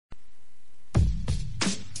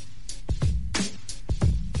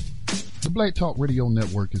The Black Talk Radio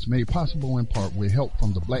Network is made possible in part with help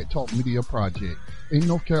from the Black Talk Media Project, a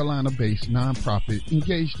North Carolina-based nonprofit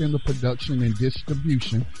engaged in the production and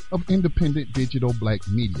distribution of independent digital black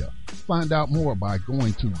media. Find out more by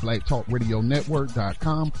going to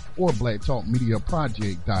blacktalkradionetwork.com or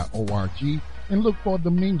blacktalkmediaproject.org and look for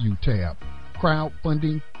the menu tab,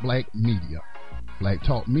 Crowdfunding Black Media. Black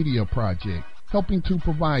Talk Media Project, helping to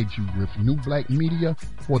provide you with new black media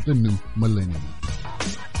for the new millennium.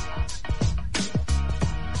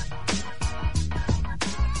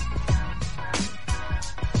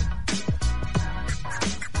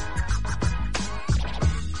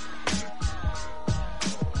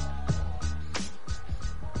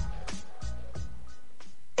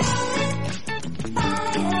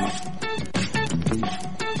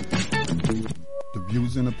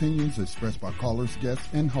 And opinions expressed by callers, guests,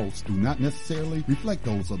 and hosts do not necessarily reflect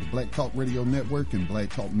those of the Black Talk Radio Network and Black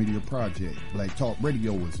Talk Media Project. Black Talk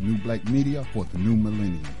Radio is new black media for the new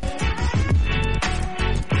millennium.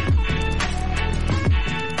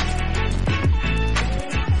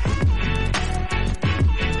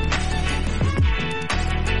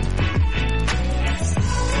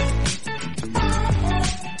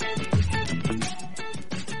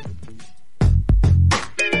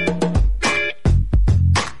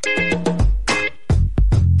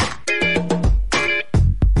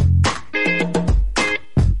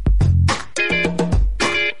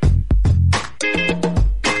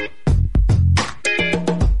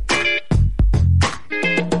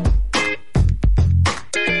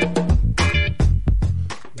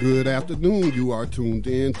 Good afternoon. You are tuned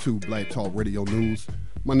in to Black Talk Radio News.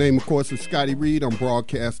 My name, of course, is Scotty Reed. I'm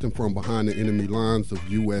broadcasting from behind the enemy lines of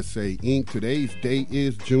USA Inc. Today's date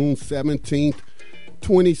is June 17th,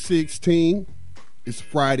 2016. It's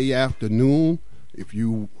Friday afternoon. If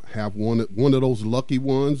you have one of those lucky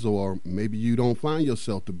ones, or maybe you don't find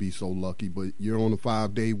yourself to be so lucky, but you're on a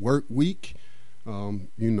 5-day work week,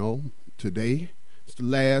 today it's the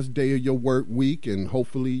last day of your work week, and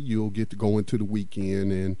hopefully you'll get to go into the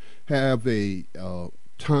weekend and have a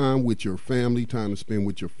time with your family, time to spend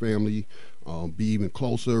with your family, be even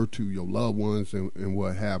closer to your loved ones and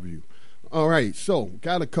what have you. All right, so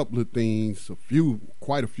got a couple of things,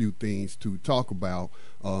 quite a few things to talk about.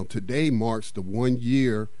 Today marks the 1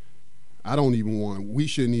 year. We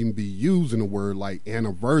shouldn't even be using a word like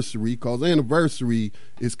anniversary, because anniversary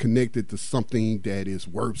is connected to something that is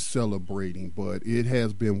worth celebrating. But it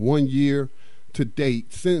has been 1 year to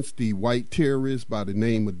date since the white terrorist by the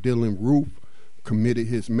name of Dylan Roof committed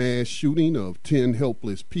his mass shooting of 10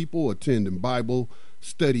 helpless people attending Bible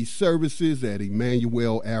study services at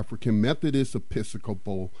Emmanuel African Methodist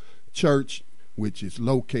Episcopal Church, which is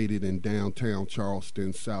located in downtown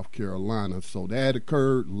Charleston, South Carolina. So that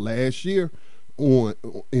occurred last year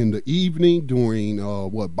in the evening during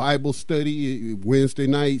Bible study Wednesday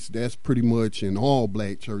nights. That's pretty much in all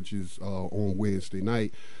black churches on Wednesday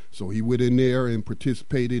night. So he went in there and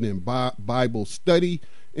participated in Bible study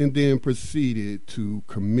and then proceeded to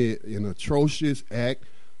commit an atrocious act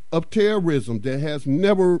of terrorism that has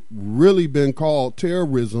never really been called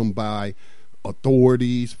terrorism by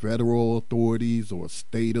authorities, federal authorities, or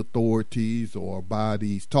state authorities, or by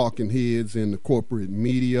these talking heads in the corporate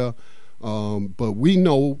media. But we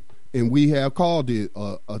know, and we have called it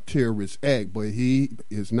a terrorist act, but he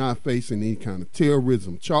is not facing any kind of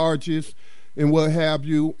terrorism charges and what have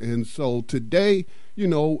you. And so today,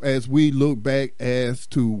 as we look back as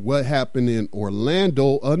to what happened in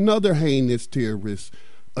Orlando, another heinous terrorist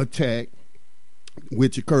attack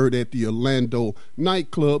which occurred at the Orlando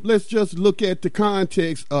nightclub. Let's just look at the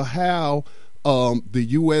context of how the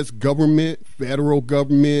U.S. government, federal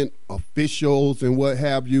government, officials, and what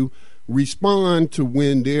have you respond to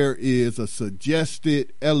when there is a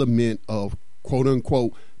suggested element of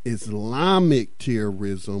quote-unquote Islamic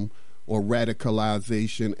terrorism or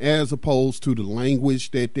radicalization, as opposed to the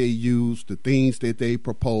language that they use, the things that they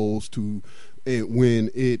propose to when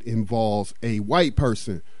it involves a white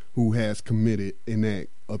person who has committed an act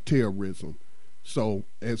of terrorism. So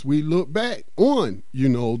as we look back on,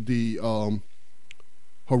 the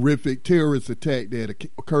horrific terrorist attack that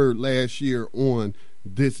occurred last year on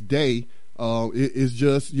this day, it is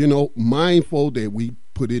just, mindful that we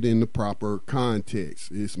put it in the proper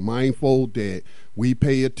context. It's mindful that we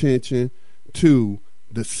pay attention to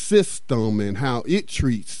the system and how it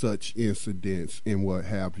treats such incidents and what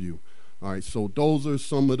have you. All right, so those are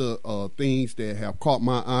some of the things that have caught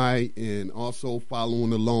my eye, and also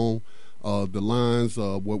following along the lines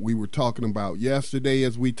of what we were talking about yesterday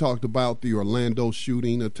as we talked about the Orlando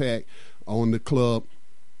shooting attack on the club.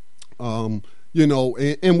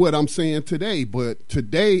 And what I'm saying today. But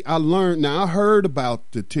today I learned, now I heard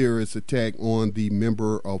about the terrorist attack on the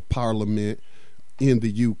member of parliament in the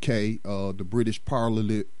UK, the British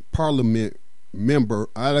Parliament member.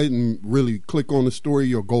 I didn't really click on the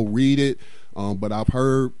story or go read it, but I've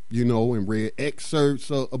heard, and read excerpts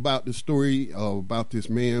about the story about this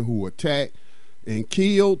man who attacked and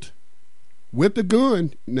killed with a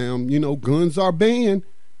gun. Now, guns are banned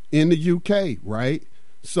in the UK, right?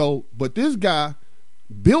 So, but this guy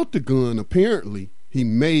built the gun, apparently. He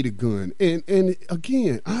made a gun. And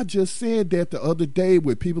again, I just said that the other day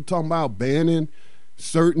with people talking about banning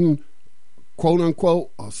certain quote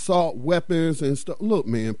unquote assault weapons and stuff. Look,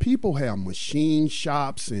 man, people have machine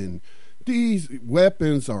shops, and these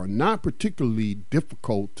weapons are not particularly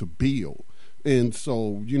difficult to build. And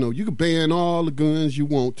so, you can ban all the guns you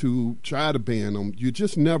want to, try to ban them. You're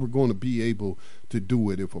just never going to be able to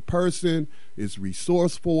do it. If a person is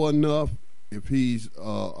resourceful enough, if he's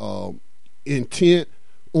intent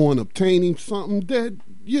on obtaining something, that,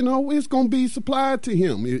 it's going to be supplied to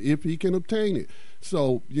him if he can obtain it.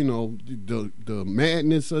 So, the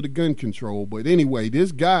madness of the gun control. But anyway,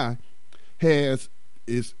 this guy is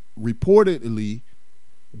reportedly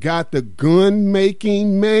got the gun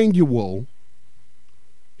making manual.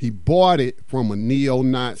 He bought it from a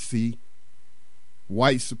neo-Nazi,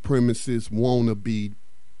 white supremacist wannabe,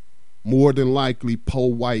 more than likely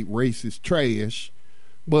po-white racist trash,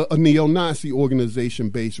 but a neo-Nazi organization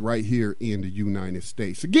based right here in the United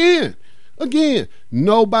States. Again,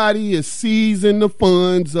 nobody is seizing the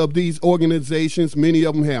funds of these organizations. Many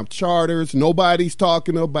of them have charters. Nobody's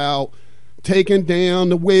talking about taking down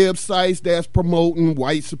the websites that's promoting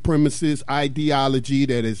white supremacist ideology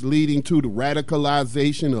that is leading to the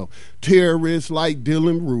radicalization of terrorists like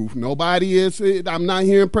Dylan Roof. Nobody is. I'm not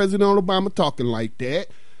hearing President Obama talking like that.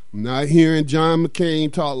 I'm not hearing John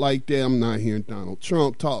McCain talk like that. I'm not hearing Donald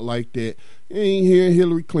Trump talk like that. I ain't hearing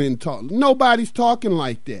Hillary Clinton talk. Nobody's talking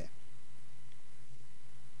like that,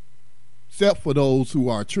 except for those who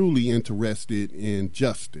are truly interested in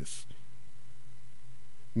justice.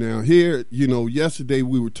 Now here, yesterday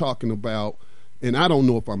we were talking about, and I don't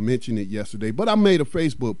know if I mentioned it yesterday, but I made a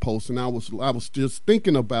Facebook post, and I was just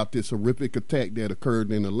thinking about this horrific attack that occurred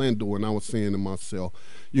in Orlando, and I was saying to myself,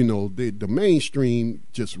 the mainstream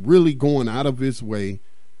just really going out of its way.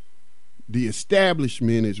 The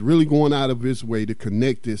establishment is really going out of its way to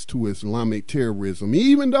connect this to Islamic terrorism,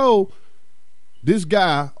 even though this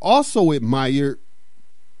guy also admired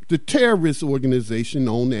the terrorist organization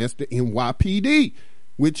known as the NYPD,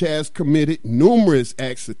 which has committed numerous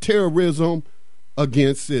acts of terrorism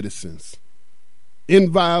against citizens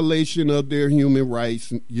in violation of their human rights.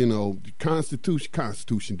 The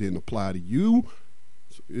Constitution didn't apply to you.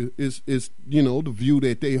 It's the view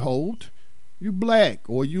that they hold. You black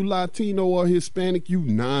or you Latino or Hispanic, you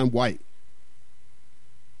non-white.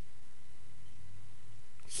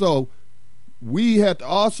 So we have to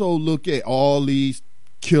also look at all these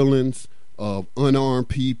killings of unarmed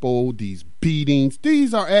people, these beatings.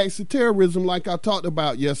 These are acts of terrorism, like I talked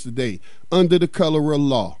about yesterday, under the color of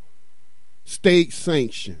law, state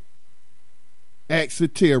sanction, acts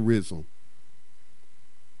of terrorism.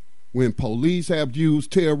 When police have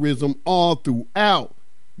used terrorism all throughout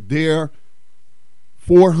their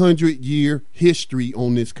 400-year history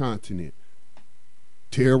on this continent,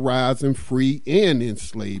 terrorizing free and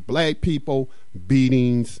enslaved black people,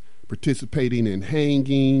 beatings, participating in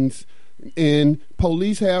hangings. And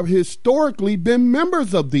police have historically been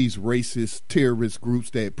members of these racist terrorist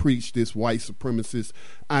groups that preach this white supremacist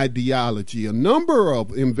ideology. A number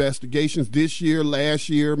of investigations this year, last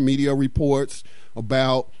year, media reports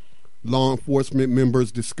about law enforcement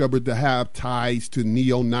members discovered to have ties to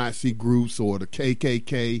neo-Nazi groups or the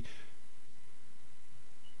KKK.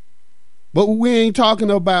 But we ain't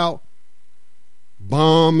talking about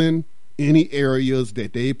bombing any areas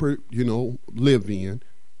that they, live in.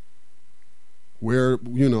 Where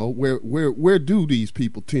do these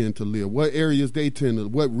people tend to live? What areas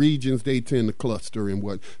what regions they tend to cluster in?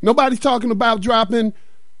 What? Nobody's talking about dropping,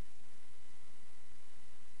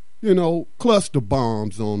 cluster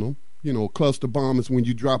bombs on them. Cluster bomb is when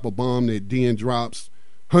you drop a bomb that then drops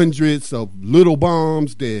hundreds of little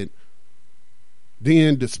bombs that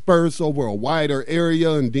then disperse over a wider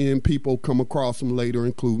area, and then people come across them later,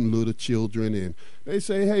 including little children, and they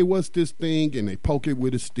say, hey, what's this thing? And they poke it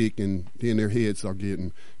with a stick, and then their heads are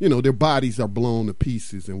getting, their bodies are blown to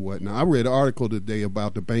pieces and whatnot. I read an article today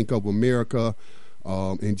about the Bank of America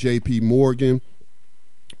and JP Morgan,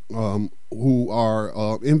 who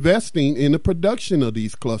are investing in the production of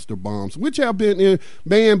these cluster bombs, which have been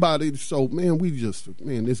banned by the, so, man,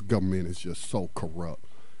 this government is just so corrupt.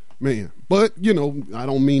 Man, but I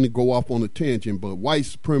don't mean to go off on a tangent, but white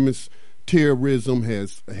supremacist terrorism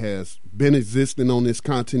has been existing on this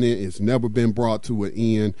continent. It's never been brought to an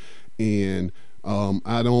end, and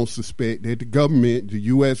I don't suspect that the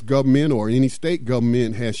U.S. government or any state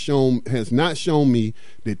government has not shown me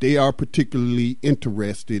that they are particularly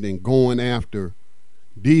interested in going after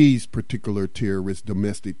these particular terrorists,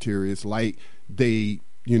 domestic terrorists, like they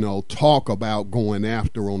talk about going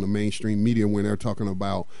after on the mainstream media when they're talking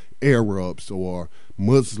about Arabs or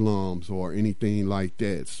Muslims or anything like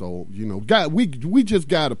that. So, we just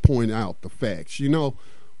got to point out the facts.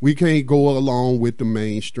 We can't go along with the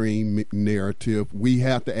mainstream narrative. We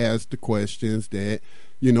have to ask the questions that,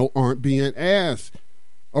 aren't being asked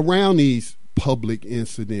around these public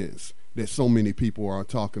incidents that so many people are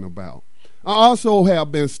talking about. I also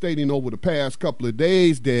have been stating over the past couple of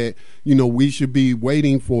days that, we should be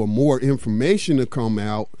waiting for more information to come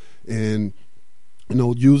out and,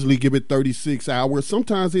 usually give it 36 hours.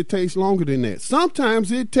 Sometimes it takes longer than that. Sometimes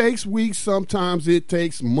it takes weeks. Sometimes it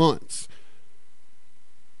takes months.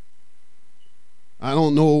 I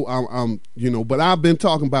don't know, but I've been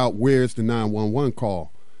talking about where's the 911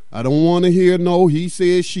 call. I don't want to hear no he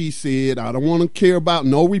said, she said. I don't want to care about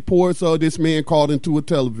no reports of this man called into a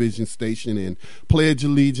television station and pledged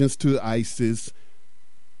allegiance to ISIS.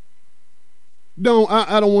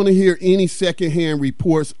 I don't want to hear any secondhand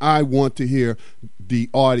reports. I want to hear the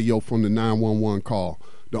audio from the 911 call.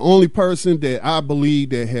 The only person that I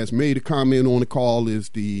believe that has made a comment on the call is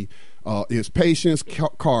Patience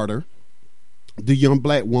Carter, the young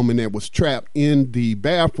black woman that was trapped in the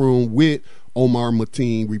bathroom with Omar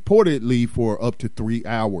Mateen reportedly for up to 3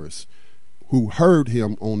 hours, who heard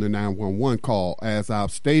him on the 911 call. As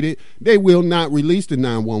I've stated, they will not release the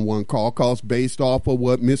 911 call because based off of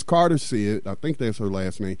what Miss Carter said, I think that's her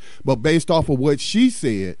last name, but based off of what she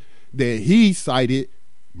said, that he cited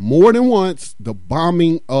more than once the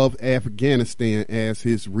bombing of Afghanistan as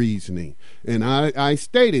his reasoning. And I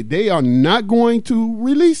stated they are not going to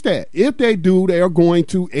release that. If they do, they are going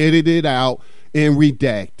to edit it out and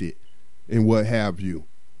redact it and what have you.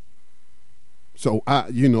 So,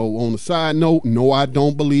 on the side note, no, I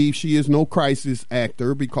don't believe she is no crisis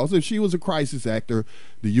actor, because if she was a crisis actor,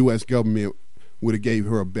 the U.S. government would have gave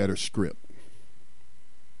her a better script.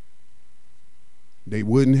 They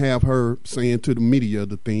wouldn't have her saying to the media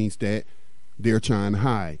the things that they're trying to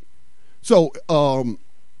hide. So,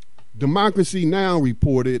 Democracy Now!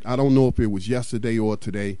 Reported, I don't know if it was yesterday or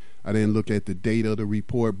today, I didn't look at the date of the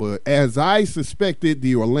report, but as I suspected,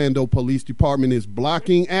 the Orlando Police Department is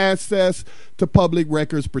blocking access to public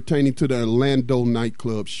records pertaining to the Orlando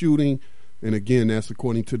nightclub shooting. And again, that's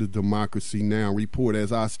according to the Democracy Now! Report.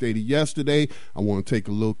 As I stated yesterday, I want to take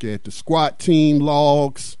a look at the SWAT team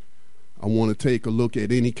logs. I want to take a look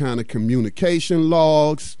at any kind of communication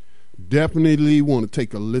logs. Definitely want to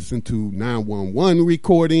take a listen to 911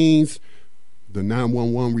 recordings. The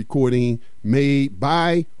 911 recording made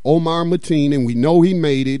by Omar Mateen, and we know he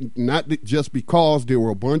made it, not just because there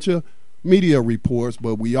were a bunch of media reports,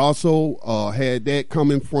 but we also had that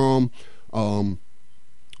coming from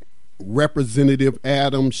Representative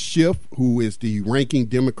Adam Schiff, who is the ranking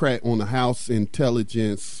Democrat on the House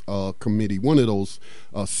Intelligence Committee, one of those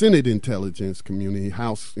Senate Intelligence Committee,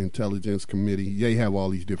 House Intelligence Committee. They have all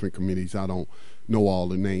these different committees. I don't know all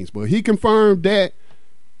the names, but he confirmed that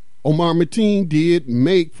Omar Mateen did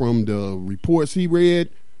make, from the reports he read,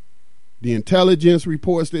 the intelligence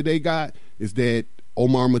reports that they got, is that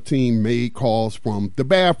Omar Mateen made calls from the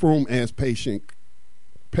bathroom, as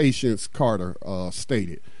Patience Carter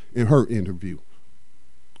stated in her interview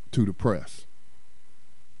to the press.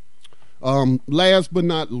 Last but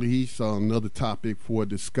not least, another topic for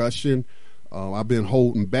discussion. I've been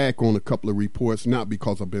holding back on a couple of reports, not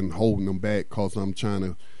because I've been holding them back because I'm trying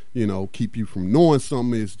to, keep you from knowing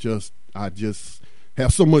something. It's just, I just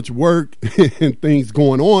have so much work and things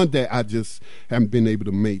going on that I just haven't been able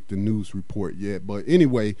to make the news report yet. But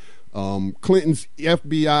anyway, Clinton's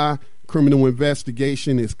FBI criminal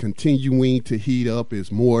investigation is continuing to heat up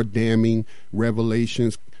as more damning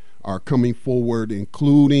revelations are coming forward,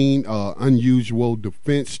 including unusual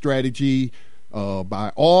defense strategy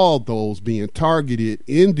by all those being targeted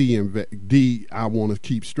in the I want to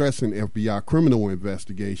keep stressing, FBI criminal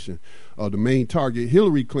investigation. The main target,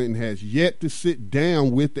 Hillary Clinton, has yet to sit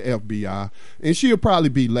down with the FBI, and she'll probably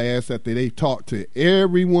be last after they talk to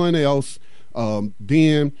everyone else.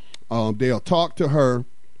 Then they'll talk to her,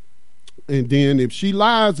 and then if she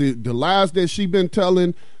lies, the lies that she's been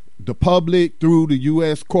telling the public through the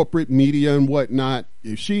U.S. corporate media and whatnot,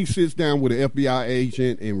 if she sits down with an FBI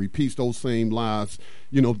agent and repeats those same lies,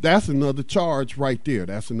 that's another charge right there.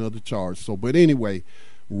 That's another charge. So, but anyway,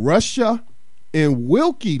 Russia and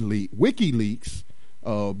WikiLeaks.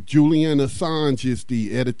 Julian Assange is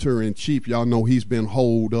the editor-in-chief. Y'all know he's been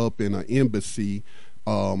holed up in an embassy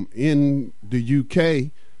in the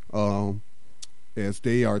UK as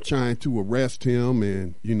they are trying to arrest him.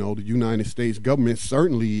 And, you know, the United States government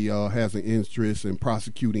certainly has an interest in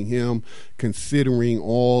prosecuting him, considering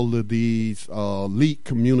all of these leaked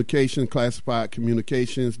communications, classified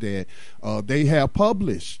communications that they have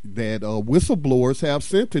published, that whistleblowers have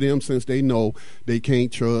sent to them, since they know they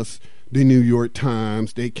can't trust the New York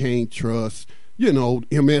Times. They can't trust, you know,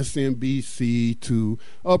 MSNBC to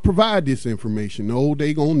provide this information. No,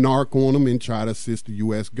 they gonna narc on them and try to assist the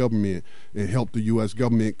U.S. government and help the U.S.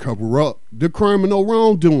 government cover up the criminal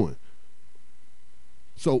wrongdoing.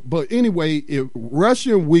 So, but anyway, if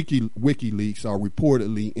Russian WikiLeaks are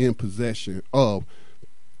reportedly in possession of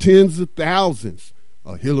tens of thousands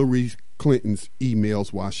of Hillary Clinton's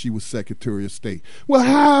emails while she was Secretary of State. Well,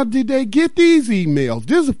 how did they get these emails?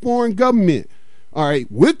 This is a foreign government. All right,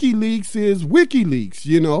 WikiLeaks is WikiLeaks,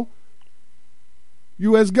 you know.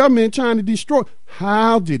 U.S. government trying to destroy.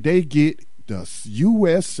 How did they get the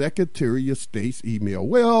U.S. Secretary of State's email?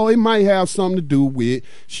 Well, it might have something to do with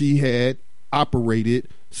she had operated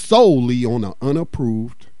solely on an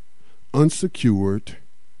unapproved, unsecured,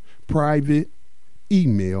 private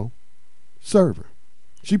email server.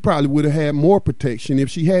 She probably would have had more protection if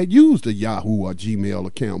she had used a Yahoo or Gmail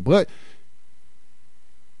account, but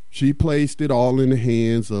she placed it all in the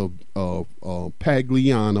hands of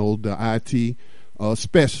Pagliano, the IT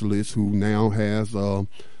specialist, who now has a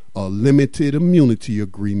limited immunity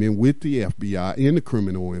agreement with the FBI in the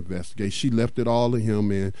criminal investigation. She left it all to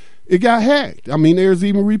him, and it got hacked. I mean, there's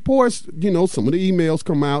even reports, you know, some of the emails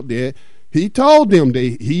come out that he told them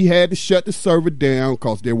he had to shut the server down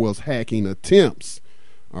because there was hacking attempts.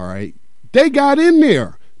 All right. They got in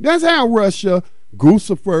there. That's how Russia,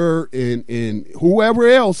 Guccifer, and whoever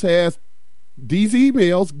else has these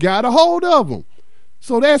emails got a hold of them.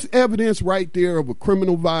 So that's evidence right there of a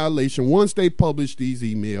criminal violation. Once they publish these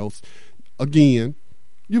emails, again,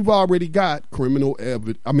 you've already got criminal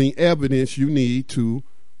evidence you need to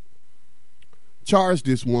charge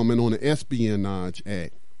this woman on the Espionage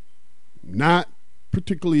Act. Not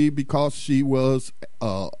particularly because she was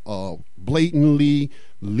blatantly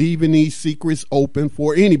leaving these secrets open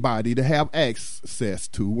for anybody to have access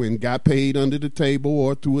to and got paid under the table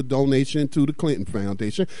or through a donation to the Clinton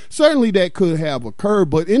Foundation. Certainly that could have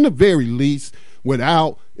occurred, but in the very least,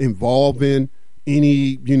 without involving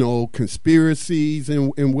any, you know, conspiracies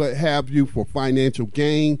and what have you for financial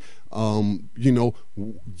gain, you know,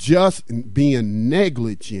 just being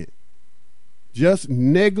negligent, just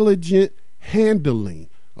negligent handling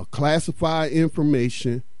of classified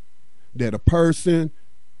information that a person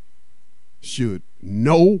should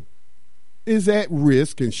know is at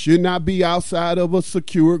risk and should not be outside of a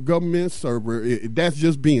secure government server. That's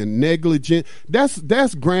just being negligent.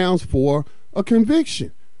 That's grounds for a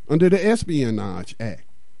conviction under the Espionage Act.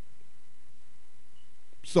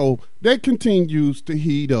 So that continues to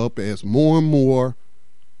heat up as more and more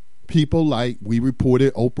people, like we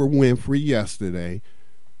reported Oprah Winfrey yesterday,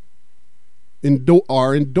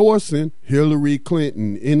 are endorsing Hillary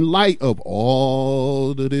Clinton in light of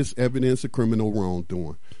all of this evidence of criminal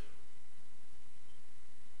wrongdoing.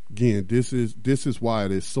 Again, this is why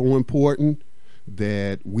it is so important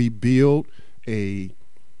that we build a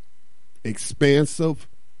expansive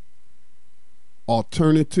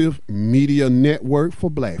alternative media network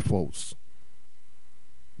for black folks.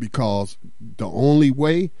 Because the only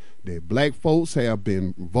way that black folks have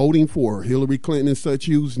been voting for Hillary Clinton in such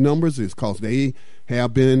huge numbers is because they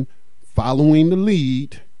have been following the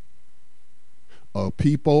lead of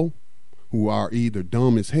people who are either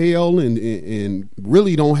dumb as hell and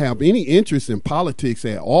really don't have any interest in politics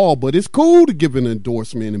at all, but it's cool to give an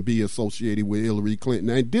endorsement and be associated with Hillary Clinton.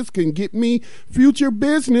 And this can get me future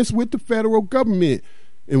business with the federal government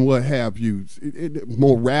and what have you.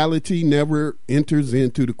 Morality never enters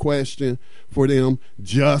into the question for them.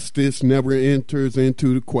 Justice never enters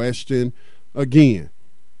into the question. Again,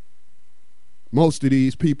 most of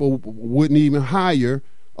these people wouldn't even hire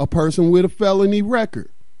a person with a felony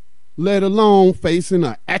record, let alone facing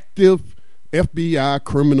an active FBI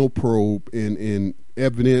criminal probe and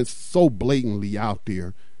evidence so blatantly out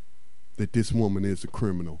there that this woman is a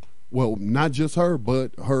criminal. Well, not just her,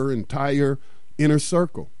 but her entire inner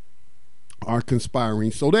circle are conspiring.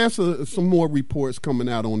 So there's some more reports coming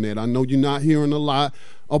out on that. I know you're not hearing a lot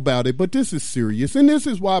about it, but this is serious. And this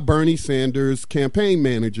is why Bernie Sanders' campaign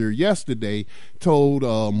manager yesterday told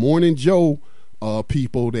Morning Joe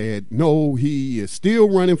people that know he is still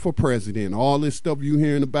running for president. All this stuff you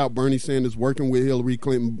hearing about Bernie Sanders working with Hillary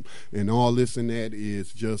Clinton and all this and that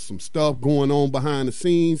is just some stuff going on behind the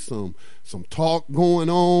scenes, some talk going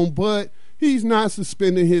on, but he's not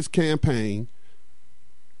suspending his campaign.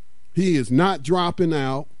 He is not dropping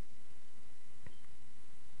out.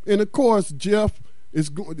 And of course,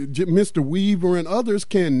 Mr. Weaver and others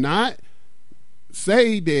cannot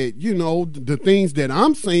say that, the things that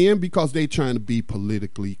I'm saying because they're trying to be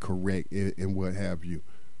politically correct and what have you.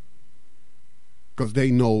 Because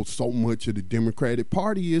they know so much of the Democratic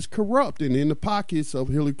Party is corrupt and in the pockets of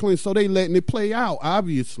Hillary Clinton. So they letting it play out,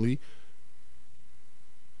 obviously.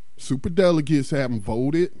 Superdelegates haven't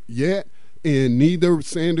voted yet, and neither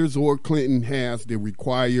Sanders or Clinton has the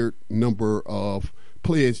required number of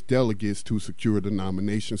pledged delegates to secure the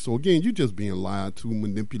nomination. So again, you're just being lied to,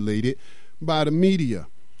 manipulated by the media.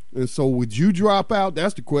 And so would you drop out?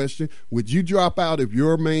 That's the question. Would you drop out if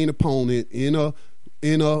your main opponent in a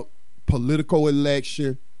political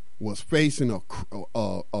election was facing a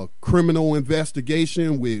criminal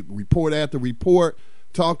investigation with report after report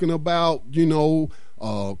talking about,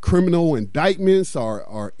 criminal indictments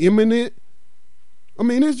are imminent? I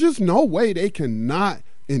mean, there's just no way they cannot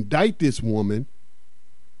indict this woman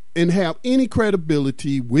and have any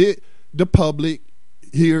credibility with the public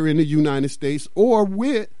here in the United States or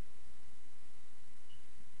with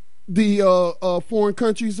the foreign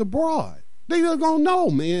countries abroad. They are going to know,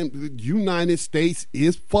 man, the United States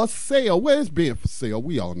is for sale. Well, it's been for sale.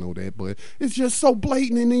 We all know that, but it's just so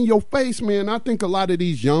blatant and in your face, man. I think a lot of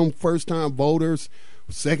these young first-time voters,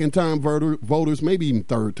 second-time voters, maybe even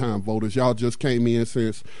third-time voters, y'all just came in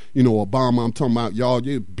since, Obama. I'm talking about y'all,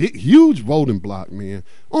 big, huge voting block, man.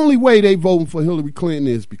 Only way they voting for Hillary Clinton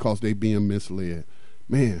is because they being misled.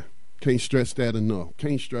 Man, can't stress that enough.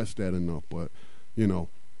 But,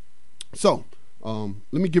 So, let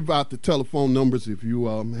me give out the telephone numbers if you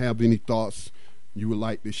have any thoughts you would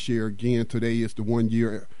like to share. Again, today is the 1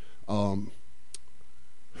 year.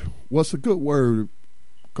 What's a good word?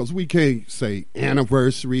 Because we can't say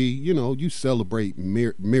anniversary. You celebrate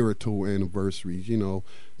marital anniversaries,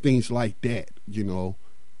 things like that,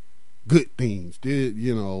 good things.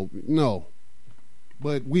 No.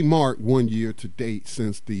 But we mark 1 year to date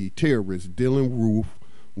since the terrorist Dylan Roof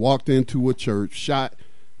walked into a church, shot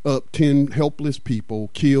up 10 helpless people,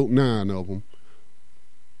 killed 9 of them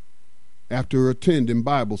after attending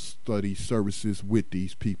Bible study services with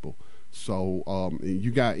these people. So you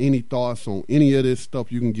got any thoughts on any of this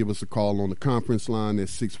stuff, you can give us a call on the conference line at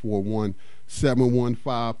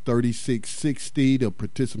 641-715-3660. The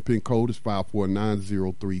participant code is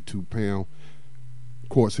 549032#. Of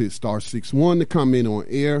course, hit *61 to come in on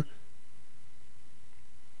air.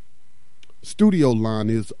 Studio line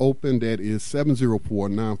is open. That is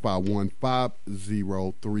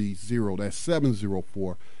 704-951-5030. That's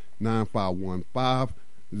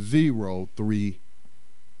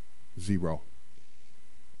 704-951-5030.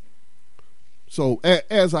 So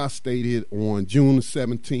as I stated, on June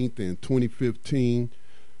 17th in 2015,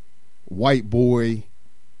 white boy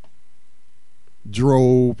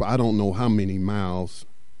drove, I don't know how many miles,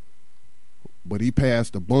 but he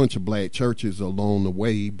passed a bunch of black churches along the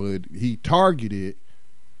way, but he targeted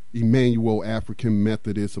Emmanuel African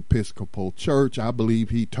Methodist Episcopal Church. I believe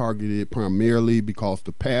he targeted primarily because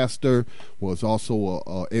the pastor was also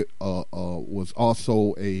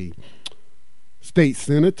a state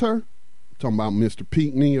senator. Talking about Mr.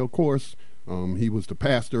 Pinckney, of course. He was the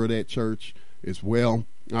pastor of that church as well.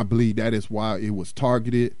 I believe that is why it was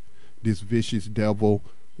targeted. This vicious devil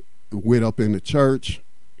went up in the church,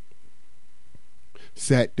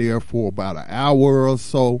 sat there for about an hour or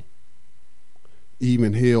so,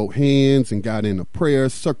 even held hands and got in a prayer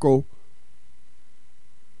circle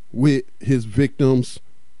with his victims.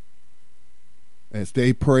 As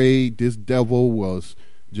they prayed, this devil was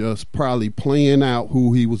just probably playing out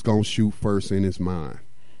who he was going to shoot first in his mind.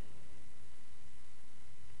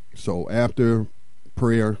 So after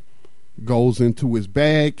prayer, goes into his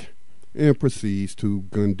bag and proceeds to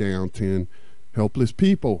gun down 10 helpless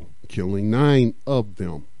people, killing 9 of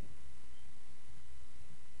them.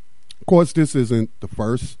 Of course, this isn't the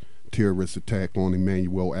first terrorist attack on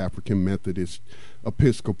Emmanuel African Methodist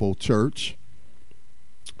Episcopal Church.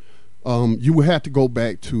 You would have to go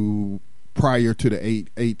back to prior to the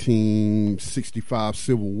 1865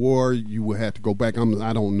 Civil War. You would have to go back.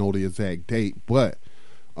 I don't know the exact date, but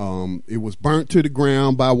it was burnt to the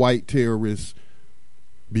ground by white terrorists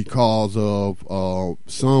because of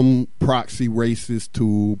some proxy racist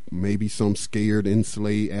to maybe some scared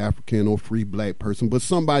enslaved African or free black person, but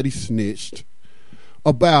somebody snitched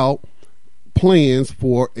about plans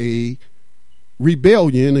for a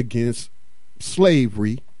rebellion against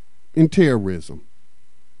slavery and terrorism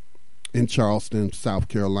in Charleston, South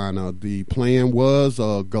Carolina. The plan was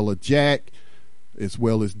Gullah Jack, as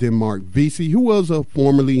well as Denmark Vesey, who was a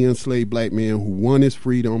formerly enslaved black man who won his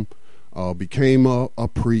freedom, became a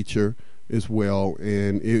preacher as well.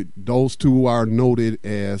 And those two are noted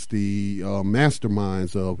as the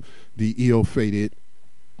masterminds of the ill-fated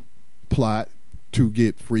plot to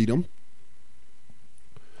get freedom.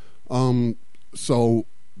 So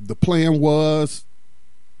the plan was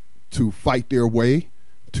to fight their way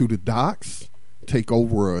to the docks, take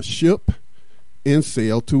over a ship, and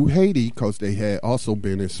sail to Haiti, because they had also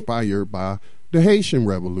been inspired by the Haitian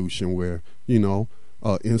Revolution, where,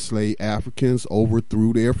 enslaved Africans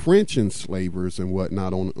overthrew their French enslavers and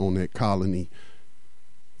whatnot on that colony.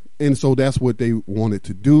 And so that's what they wanted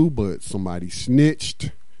to do, but somebody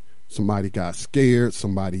snitched, somebody got scared,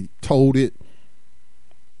 somebody told it,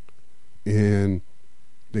 and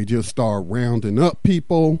they just started rounding up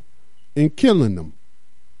people and killing them.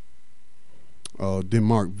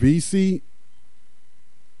 Denmark Vesey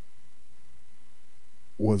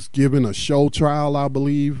was given a show trial, I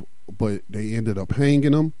believe, but they ended up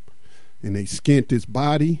hanging him, and they skinned his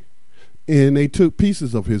body, and they took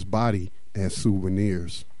pieces of his body as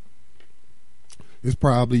souvenirs. There's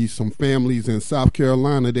probably some families in South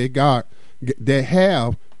Carolina that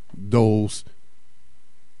have those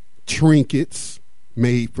trinkets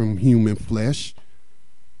made from human flesh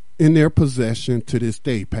in their possession to this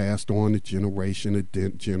day, passed on to generation to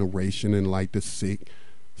generation. And like the sick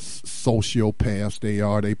sociopaths they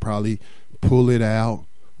are, they probably pull it out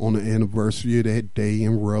on the anniversary of that day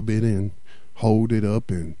and rub it and hold it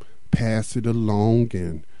up and pass it along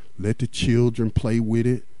and let the children play with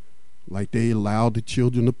it, like they allowed the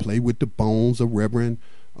children to play with the bones of Reverend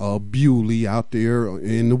Bewley out there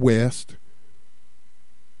in the West.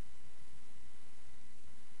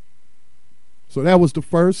 So that was the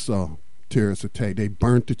first terrorist attack. They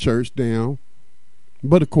burnt the church down,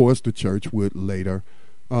 but of course the church would later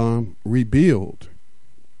rebuild,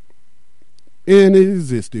 and it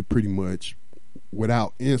existed pretty much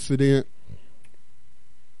without incident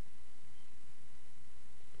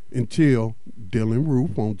until Dylan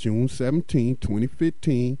Roof on June 17,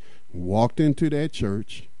 2015, walked into that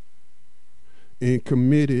church and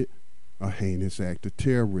committed a heinous act of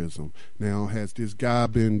terrorism. Now, has this guy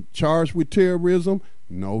been charged with terrorism?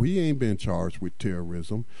 No, he ain't been charged with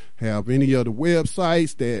terrorism. Have any other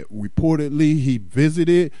websites that reportedly he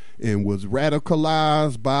visited and was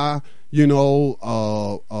radicalized by,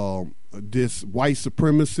 this white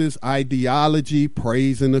supremacist ideology,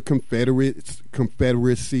 praising the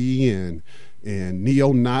Confederacy and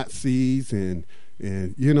neo-Nazis and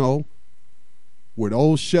were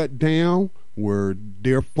those shut down? Were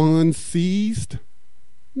their funds seized?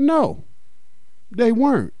 No, they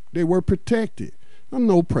weren't. They were protected. I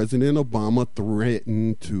know President Obama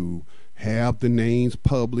threatened to have the names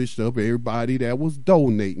published of everybody that was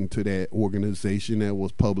donating to that organization that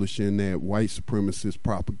was publishing that white supremacist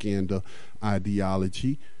propaganda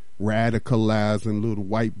ideology, radicalizing little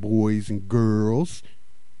white boys and girls.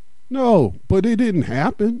 No, but it didn't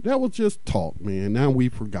happen. That was just talk, man. Now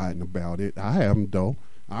we've forgotten about it. I haven't, though.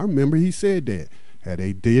 I remember he said that. Had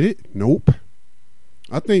they did it? Nope.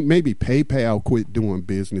 I think maybe PayPal quit doing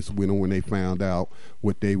business with them when they found out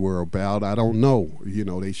what they were about. I don't know.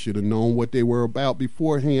 They should have known what they were about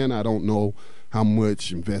beforehand. I don't know how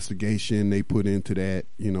much investigation they put into that.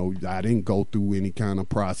 I didn't go through any kind of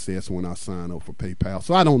process when I signed up for PayPal,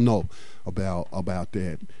 so I don't know about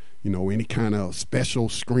that. Any kind of special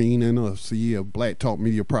screening or see a Black Talk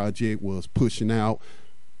Media Project was pushing out,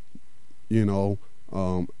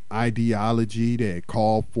 ideology that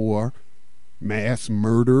called for mass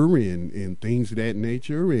murder and things of that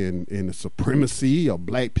nature and the supremacy of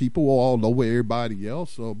black people all over everybody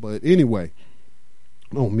else. But anyway,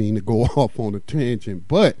 I don't mean to go off on a tangent,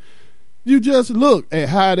 but you just look at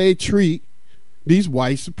how they treat these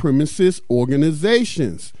white supremacist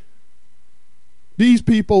organizations. These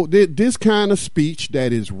people, this kind of speech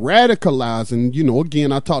that is radicalizing,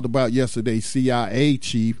 again, I talked about yesterday, CIA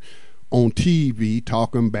chief on TV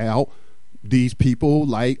talking about these people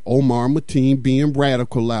like Omar Mateen being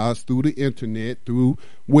radicalized through the internet, through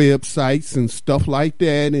websites and stuff like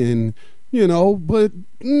that. And, but,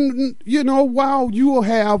 while you will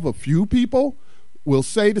have a few people will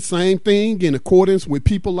say the same thing in accordance with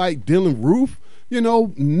people like Dylan Roof,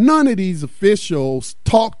 none of these officials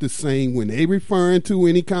talk the same when they referring to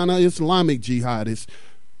any kind of Islamic jihadists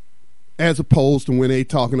as opposed to when they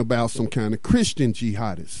talking about some kind of Christian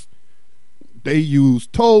jihadists. They use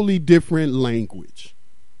totally different language.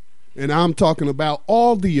 And I'm talking about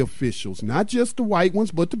all the officials, not just the white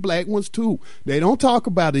ones, but the black ones too. They don't talk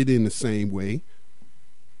about it in the same way.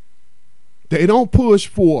 They don't push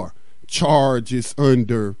for charges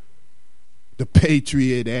under the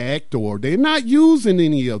Patriot Act, or they're not using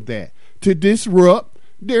any of that to disrupt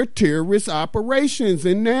their terrorist operations.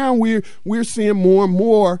 And now we're seeing more and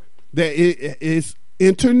more that it is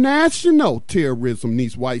international terrorism.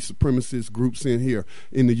 These white supremacist groups in here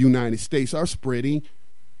in the United States are spreading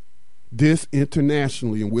this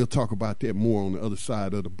internationally, and we'll talk about that more on the other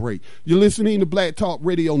side of the break. You're listening to Black Talk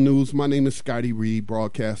Radio News. My name is Scotty Reed,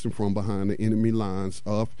 broadcasting from behind the enemy lines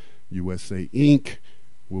of USA Inc.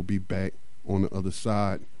 We'll be back on the other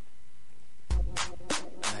side.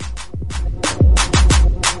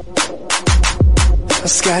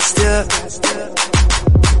 Scott still.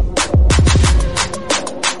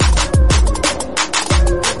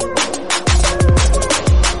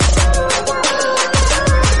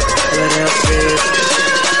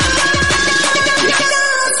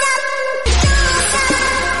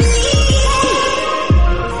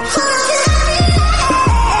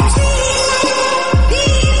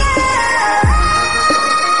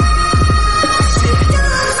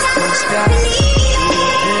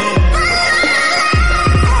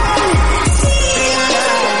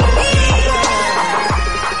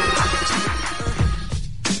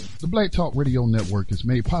 Black Talk Radio Network is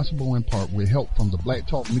made possible in part with help from the Black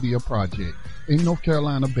Talk Media Project, a North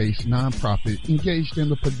Carolina-based nonprofit engaged in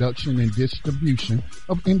the production and distribution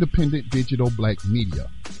of independent digital black media.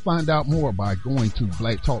 Find out more by going to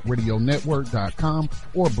blacktalkradionetwork.com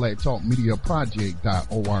or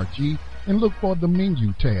blacktalkmediaproject.org and look for the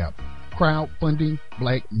menu tab, Crowdfunding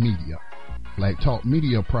Black Media. Black Talk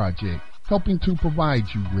Media Project, helping to provide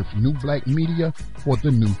you with new black media for the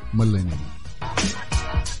new millennium.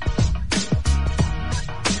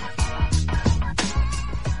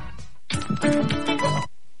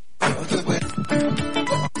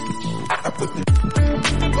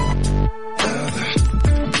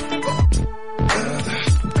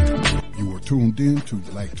 You are tuned in to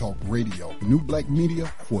Black Talk Radio, new black media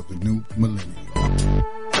for the new millennium.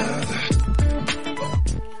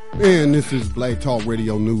 And this is Black Talk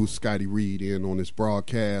Radio News. Scotty Reed in on this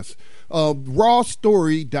broadcast.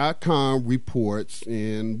 Rawstory.com reports,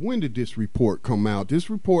 and when did this report come out? This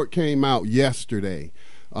report came out yesterday.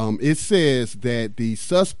 It says that the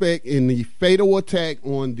suspect in the fatal attack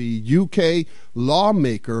on the UK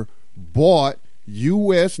lawmaker bought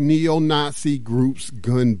U.S. neo-Nazi group's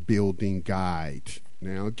gun building guide.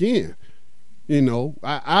 Now, again, you know,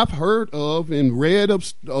 I've heard of and read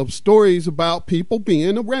of stories about people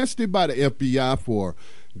being arrested by the FBI for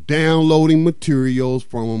downloading materials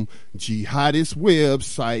from jihadist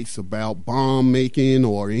websites about bomb making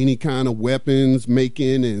or any kind of weapons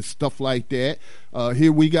making and stuff like that.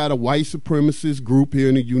 Here we got a white supremacist group here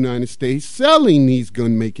in the United States selling these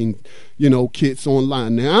gun making, kits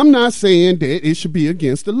online. Now, I'm not saying that it should be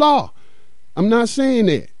against the law. I'm not saying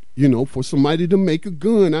that, for somebody to make a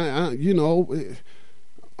gun. I'm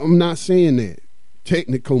not saying that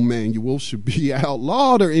technical manual should be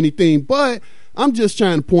outlawed or anything, but I'm just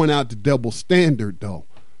trying to point out the double standard, though.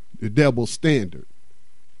 The double standard.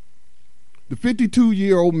 The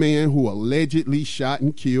 52-year-old man who allegedly shot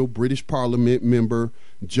and killed British Parliament member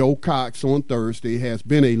Joe Cox on Thursday has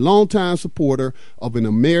been a longtime supporter of an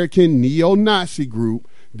American neo-Nazi group,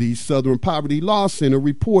 the Southern Poverty Law Center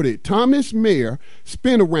reported. Thomas Mayer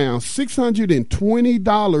spent around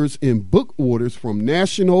 $620 in book orders from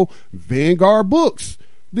National Vanguard Books,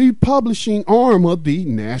 the publishing arm of the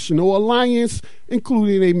National Alliance,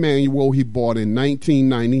 including a manual he bought in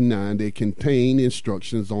 1999 that contained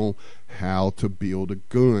instructions on how to build a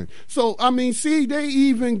gun. So, see,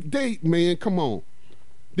 man, come on.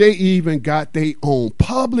 They even got their own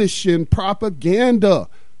publishing propaganda.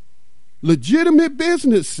 Legitimate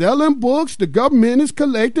business, selling books. The government is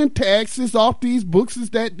collecting taxes off these books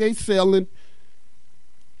that they selling.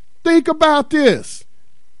 Think about this.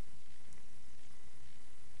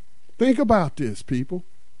 Think about this, people.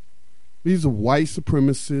 These are white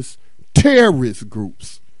supremacist terrorist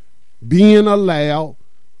groups being allowed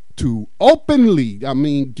to openly,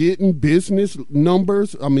 getting business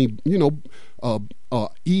numbers,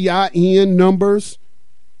 EIN numbers,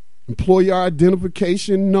 employer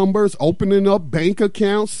identification numbers, opening up bank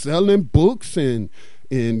accounts, selling books and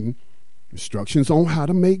instructions on how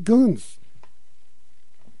to make guns.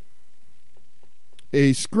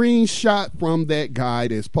 A screenshot from that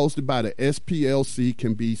guide as posted by the SPLC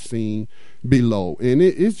can be seen below. And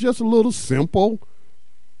it's just a little simple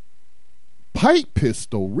pipe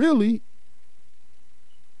pistol, really.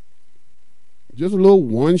 Just a little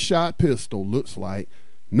one-shot pistol, looks like.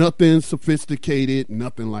 Nothing sophisticated,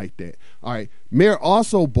 nothing like that. All right. Mayer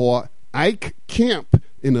also bought Ike Camp,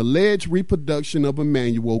 an alleged reproduction of a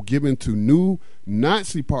manual given to new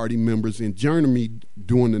Nazi Party members in Germany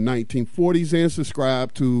during the 1940s, and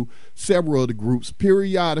subscribed to several of the group's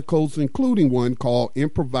periodicals, including one called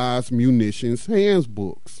Improvised Munitions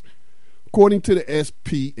Handbooks. According to the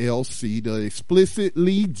SPLC, the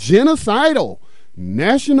explicitly genocidal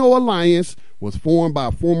National Alliance was formed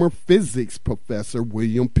by former physics professor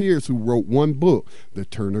William Pierce, who wrote one book, The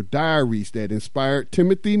Turner Diaries, that inspired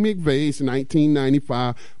Timothy McVeigh's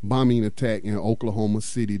 1995 bombing attack in Oklahoma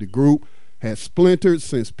City. The group has splintered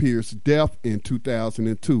since Pierce's death in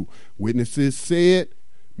 2002. Witnesses said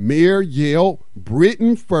Mayer yelled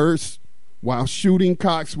 "Britain first" while shooting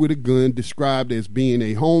Cox with a gun described as being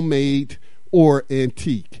a homemade or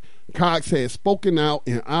antique. Cox had spoken out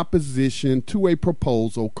in opposition to a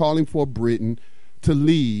proposal calling for Britain to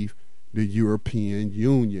leave the European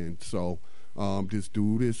Union. So this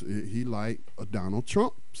dude he like a Donald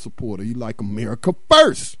Trump supporter. He like America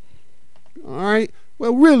first. All right.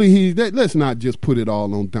 Well, really, let's not just put it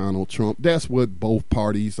all on Donald Trump. That's what both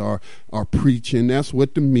parties are preaching. That's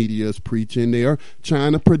what the media is preaching. They are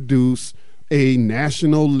trying to produce a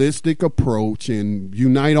nationalistic approach and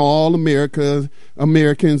unite all Americans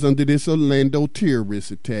under this Orlando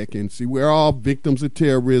terrorist attack. And see, we're all victims of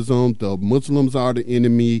terrorism. The Muslims are the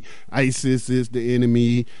enemy. ISIS is the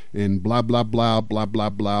enemy, and blah, blah, blah, blah, blah,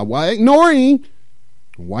 blah, while ignoring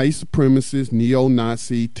white supremacist,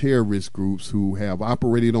 neo-Nazi terrorist groups who have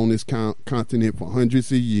operated on this continent for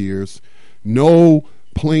hundreds of years. No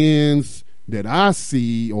plans that I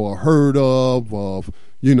see or heard of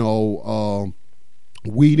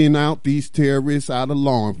weeding out these terrorists out of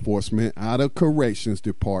law enforcement, out of corrections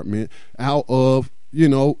department, out of,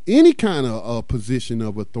 any kind of position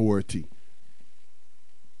of authority.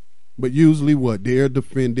 But usually what they're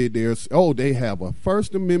defended, they have a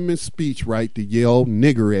First Amendment speech right to yell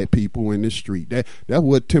nigger at people in the street. That's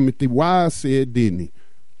what Timothy Wise said, didn't he?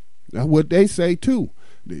 That's what they say too.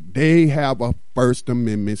 They have a First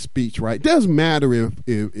Amendment speech right. Doesn't matter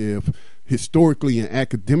if historically and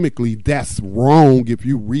academically that's wrong. If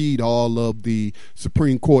you read all of the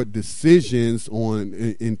Supreme Court decisions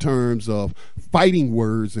in terms of fighting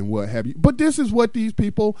words and what have you, but this is what these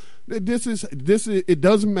people. This is it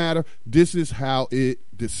doesn't matter. This is how the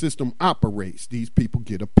system operates. These people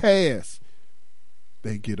get a pass.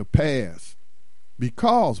 They get a pass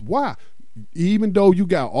because why? Even though you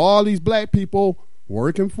got all these black people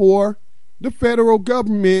working for the federal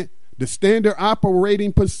government, the standard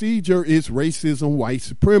operating procedure is racism, white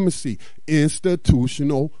supremacy,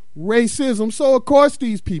 institutional racism. So, of course,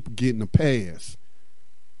 these people getting a pass.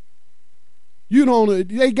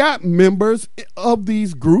 They got members of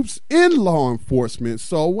these groups in law enforcement.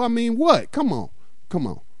 So, I mean, what? Come on.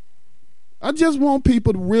 I just want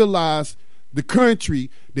people to realize the country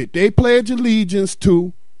that they pledge allegiance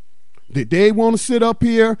to, that they want to sit up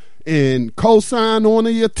here and co-sign on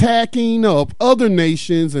the attacking of other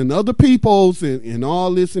nations and other peoples and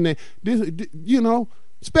all this and that. This,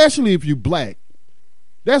 especially if you black.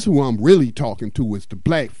 That's who I'm really talking to, is the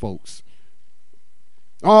black folks.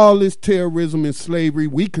 All this terrorism and slavery,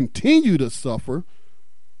 we continue to suffer.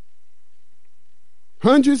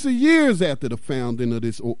 Hundreds of years after the founding of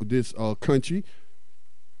this country.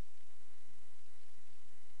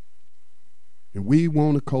 And we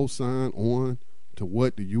want to co-sign on to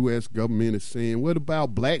what the U.S. government is saying. What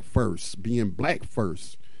about black first, being black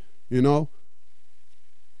first,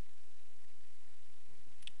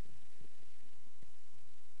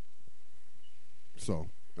 So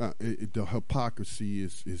the hypocrisy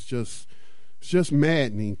is just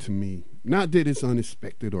maddening to me. Not that it's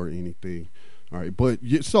unexpected or anything. All right, but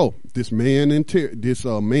so this man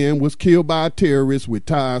man was killed by a terrorist with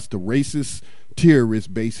ties to racist terrorists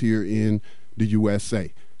based here in the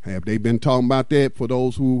USA. Have they been talking about that for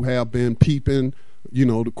those who have been peeping,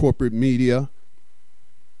 the corporate media?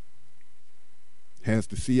 Has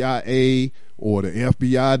the CIA or the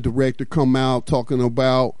FBI director come out talking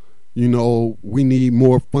about, we need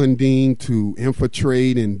more funding to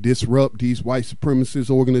infiltrate and disrupt these white supremacist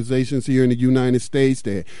organizations here in the United States?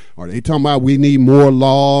 Are they talking about we need more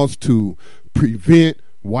laws to prevent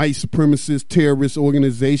white supremacist terrorist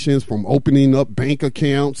organizations from opening up bank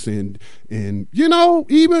accounts and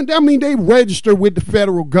they register with the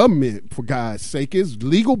federal government, for God's sake. It's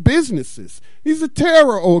legal businesses. These are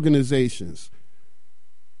terror organizations.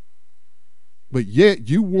 But yet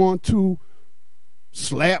you want to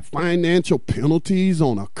slap financial penalties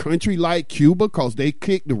on a country like Cuba because they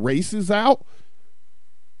kicked the racists out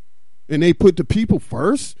and they put the people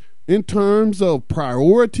first in terms of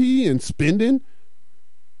priority and spending.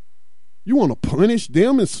 You want to punish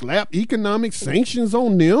them and slap economic sanctions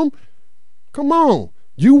on them? Come on.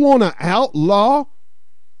 You want to outlaw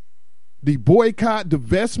the boycott,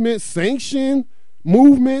 divestment, sanction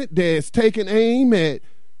movement that's taking aim at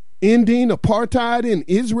ending apartheid in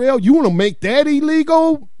Israel? You want to make that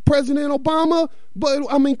illegal, President Obama? But,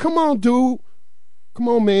 I mean, come on, dude. Come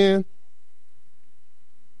on, man.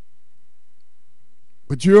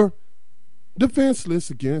 But you're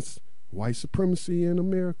defenseless against white supremacy in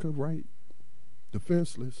America, right?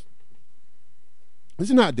 Defenseless.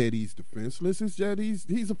 It's not that he's defenseless. It's that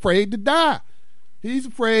he's afraid to die. He's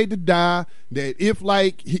afraid to die. That if,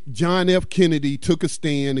 like John F. Kennedy took a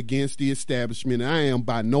stand against the establishment, I am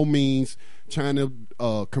by no means trying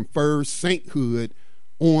to confer sainthood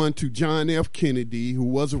on to John F. Kennedy, who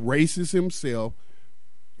was a racist himself,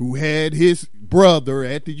 who had his brother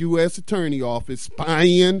at the U.S. Attorney Office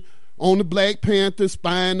spying on the Black Panthers,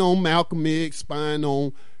 spying on Malcolm X, spying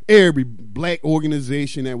on every black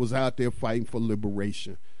organization that was out there fighting for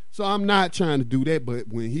liberation. So I'm not trying to do that, but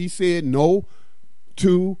when he said no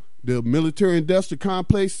to the military-industrial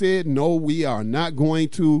complex, said no, we are not going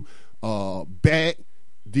to back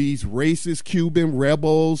these racist Cuban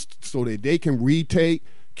rebels so that they can retake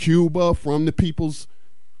Cuba from the People's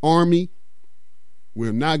Army.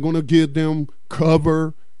 We're not going to give them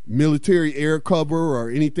cover, military air cover or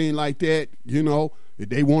anything like that. You know, if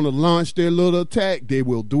they want to launch their little attack, they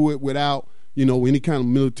will do it without, you know, any kind of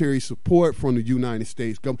military support from the United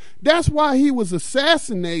States government. That's why he was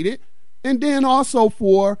assassinated, and then also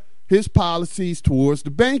for his policies towards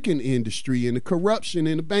the banking industry and the corruption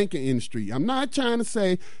in the banking industry. I'm not trying to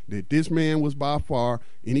say that this man was by far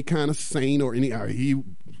any kind of saint or he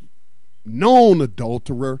known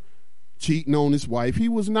adulterer, cheating on his wife. He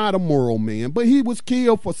was not a moral man, but he was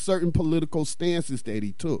killed for certain political stances that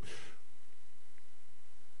he took.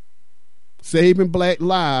 Saving black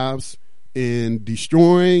lives and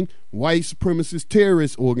destroying white supremacist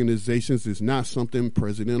terrorist organizations is not something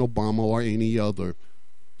President Obama or any other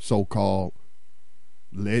so-called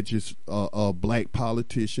black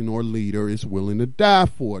politician or leader is willing to die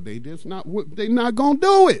for. They're not gonna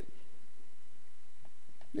do it.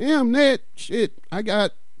 Damn that shit. I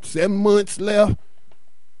got 7 months left.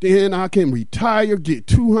 Then I can retire, get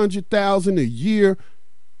 $200,000 a year,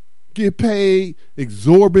 get paid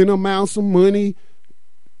exorbitant amounts of money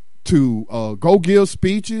to go give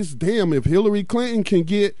speeches. Damn, if Hillary Clinton can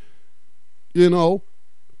get,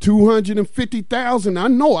 $250,000, I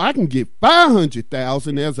know I can get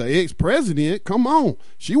 $500,000 as an ex-president. Come on,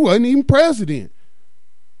 she wasn't even president.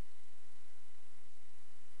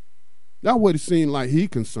 That's what it seemed like he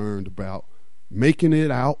concerned about, making it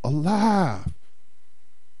out alive.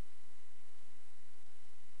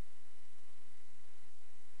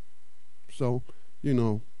 So,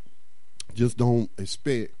 just don't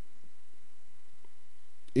expect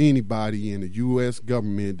anybody in the U.S.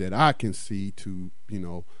 government that I can see to,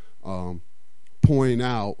 point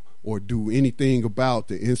out or do anything about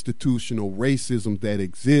the institutional racism that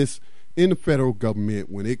exists in the federal government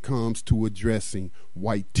when it comes to addressing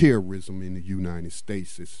white terrorism in the United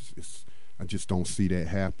States. I just don't see that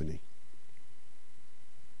happening.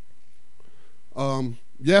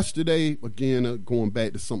 Yesterday, again, going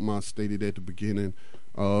back to something I stated at the beginning,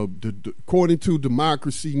 according to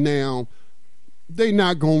Democracy Now!, they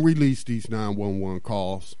not going to release these 911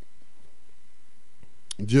 calls.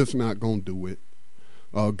 Just not going to do it.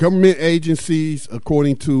 Government agencies,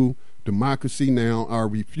 according to Democracy Now!, are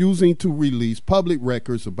refusing to release public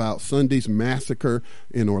records about Sunday's massacre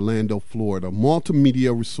in Orlando, Florida.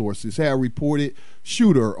 Multimedia resources have reported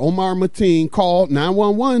shooter Omar Mateen called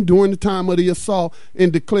 911 during the time of the assault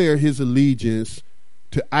and declared his allegiance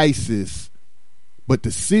to ISIS. But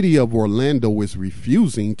the city of Orlando is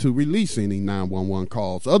refusing to release any 911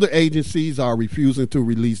 calls. Other agencies are refusing to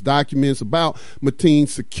release documents about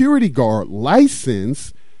Mateen's security guard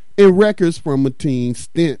license and records from Mateen's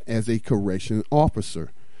stint as a correction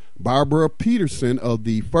officer. Barbara Peterson of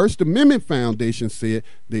the First Amendment Foundation said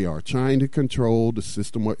they are trying to control the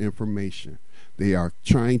system of information. They are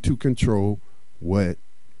trying to control what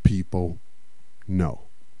people know.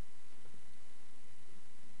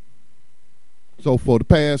 So for the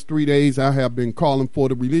past 3 days, I have been calling for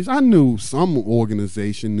the release. I knew some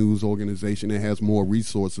news organization that has more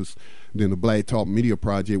resources than the Black Talk Media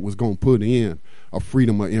Project was going to put in a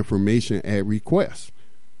Freedom of Information Act request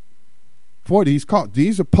for these calls.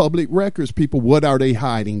 These are public records, people. What are they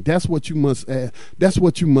hiding? That's what you must ask. That's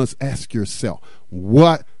what you must ask yourself.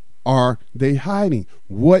 What are they hiding?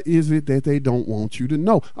 What is it that they don't want you to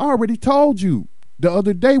know? I already told you the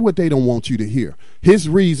other day what they don't want you to hear. His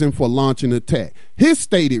reason for launching an attack. His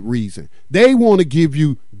stated reason. They want to give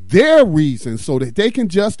you their reasons so that they can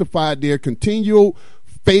justify their continual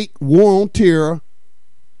fake war on terror,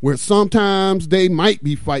 where sometimes they might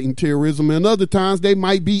be fighting terrorism and other times they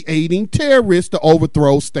might be aiding terrorists to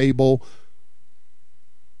overthrow stable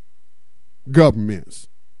governments,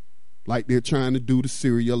 like they're trying to do to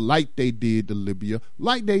Syria, like they did to Libya,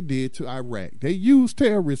 like they did to Iraq. They use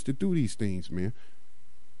terrorists to do these things, man.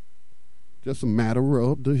 Just a matter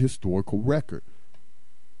of the historical record.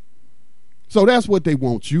 So that's what they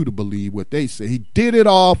want you to believe, what they say. He did it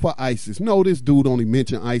all for ISIS. No, this dude only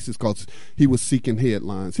mentioned ISIS because he was seeking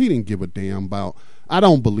headlines. He didn't give a damn about. I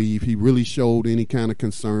don't believe he really showed any kind of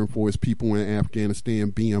concern for his people in Afghanistan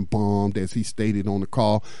being bombed, as he stated on the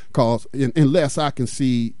call. Cause unless I can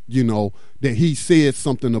see, that he said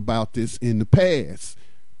something about this in the past,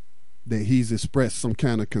 that he's expressed some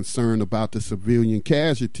kind of concern about the civilian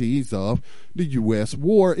casualties of the U.S.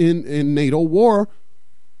 war in NATO war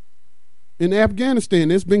in Afghanistan.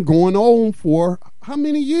 It's been going on for how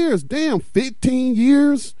many years? Damn, 15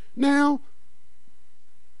 years now.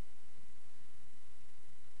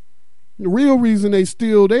 The real reason they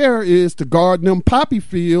still there is to guard them poppy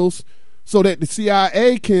fields so that the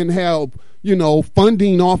CIA can have,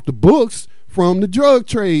 funding off the books from the drug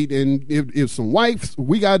trade. And if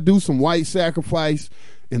we got to do some white sacrifice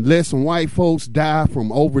and let some white folks die from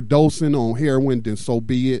overdosing on heroin, then so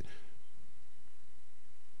be it.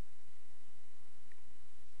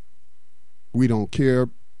 We don't care,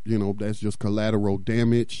 that's just collateral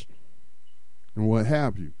damage and what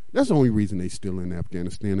have you. That's the only reason they still in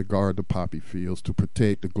Afghanistan, to guard the poppy fields, to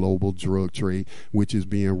protect the global drug trade, which is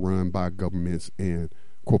being run by governments and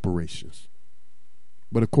corporations.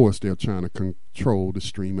 But of course, they're trying to control the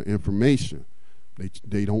stream of information.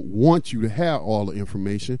 They don't want you to have all the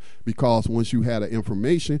information, because once you have the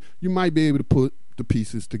information, you might be able to put the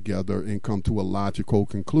pieces together and come to a logical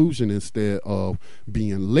conclusion instead of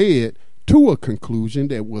being led to a conclusion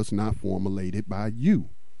that was not formulated by you.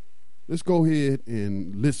 Let's go ahead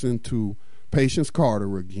and listen to Patience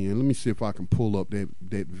Carter again. Let me see if I can pull up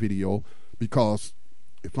that video, because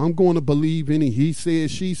if I'm going to believe any he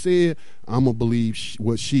said, she said, I'm going to believe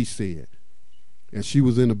what she said. And she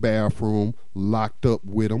was in the bathroom locked up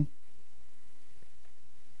with him.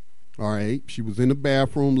 All right. She was in the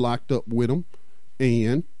bathroom locked up with him,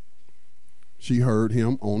 and she heard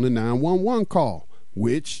him on the 911 call,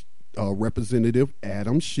 which Representative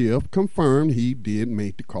Adam Schiff confirmed he did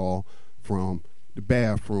make the call from the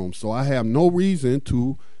bathroom. So I have no reason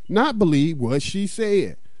to not believe what she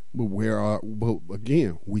said. But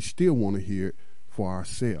again, we still want to hear it for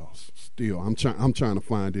ourselves. Still, I'm trying to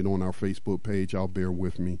find it on our Facebook page. Y'all bear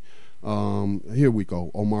with me. Here we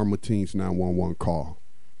go. Omar Mateen's 911 call.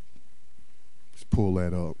 Let's pull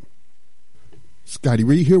that up. Scotty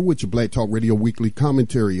Reed here with your Black Talk Radio Weekly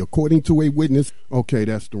Commentary. According to a witness, okay,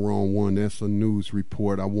 that's the wrong one. That's a news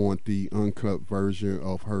report. I want the uncut version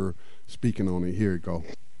of her speaking on it. Here we go.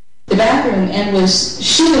 The bathroom and was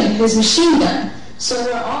shooting his machine gun. So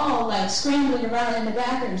we're all like scrambling around in the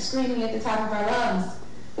bathroom, screaming at the top of our lungs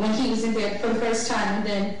when he was in there for the first time. And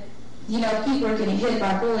then, people were getting hit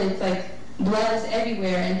by bullets, like blood is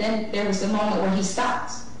everywhere. And then there was a moment where he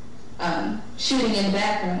stopped shooting in the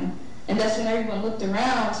bathroom. And that's when everyone looked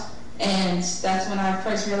around, and that's when I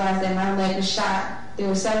first realized that my leg was shot. There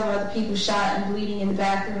were several other people shot and bleeding in the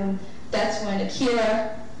bathroom. That's when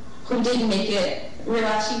Akira, who didn't make it,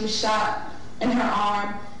 realized she was shot in her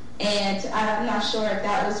arm. And I'm not sure if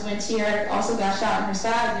that was when Tierra also got shot in her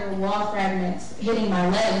side. There were wall fragments hitting my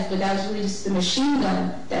legs, but that was really just the machine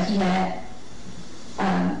gun that he had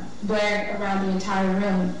blared around the entire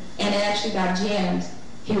room. And it actually got jammed.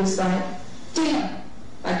 He was like, damn.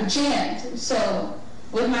 Like it jammed. So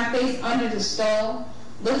with my face under the stall,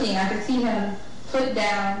 looking, I could see him put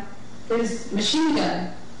down his machine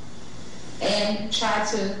gun and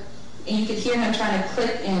you could hear him trying to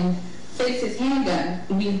click and fix his handgun.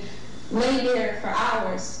 We lay there for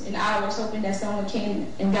hours and hours, hoping that someone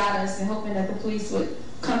came and got us, and hoping that the police would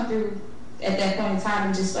come through at that point in time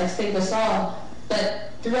and just save us all.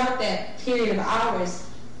 But throughout that period of hours,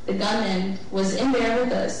 the gunman was in there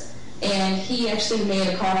with us. And he actually made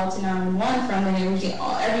a call to 911 from it, and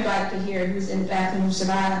everybody could hear, who was in the bathroom, who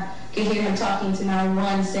survived, could hear him talking to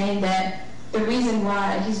 911, saying that the reason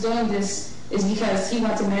why he's doing this is because he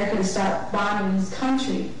wants America to stop bombing his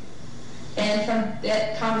country. And from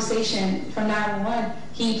that conversation from 911,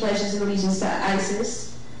 he pledged his allegiance to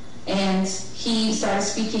ISIS, and he started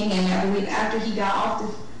speaking, and I believe after he got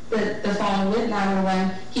off the phone with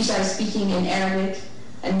 911, he started speaking in Arabic.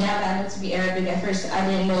 And now that I know to be Arabic, at first I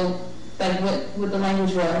didn't know what the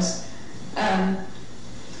language was. And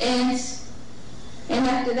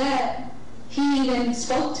after that, he even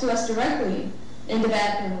spoke to us directly in the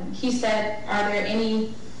bathroom. He said, "Are there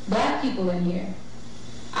any black people in here?"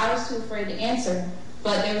 I was too afraid to answer,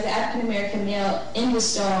 but there was an African-American male in the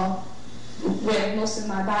stall where most of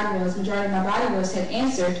my body was, majority of my body was, had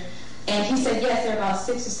answered, and he said, "Yes, there are about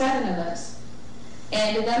 6 or 7 of us."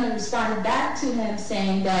 And the gunman responded back to him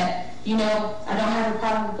saying that, "I don't have a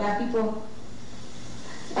problem with black people.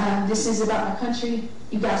 This is about my country.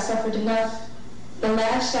 You guys suffered enough." The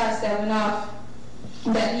last shots that went off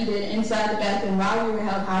that he did inside the bathroom while we were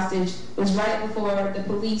held hostage was right before the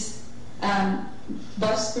police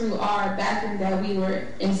bust through our bathroom that we were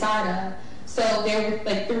inside of. So there were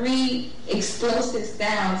like 3 explosive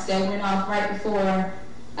sounds that went off right before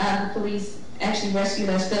the police actually rescued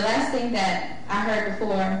us. The last thing that I heard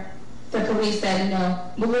before the police said,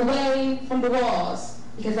 "Move away from the walls,"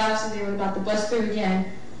 because obviously they were about to bust through again.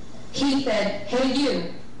 He said, "Hey, you,"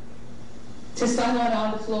 to someone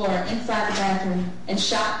on the floor inside the bathroom, and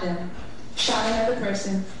shot them. Shot another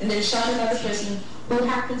person, and then shot another person who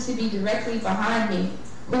happened to be directly behind me,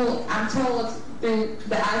 who I'm told through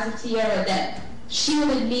the eyes of Tiara that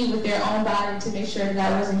shielded me with their own body to make sure that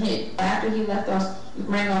I wasn't hit. After he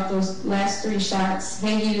rang off those last 3 shots,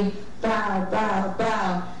 "Hey, you, bow, bow,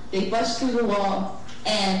 bow," they bust through the wall,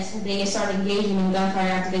 and they started engaging in gunfire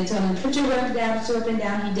after they told him, "Put your weapon down, put your weapon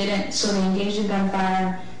down." He didn't, so they engaged in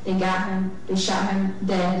gunfire. They got him, they shot him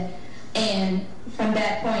dead. And from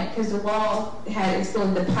that point, because the wall had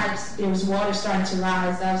exploded, the pipes, there was water starting to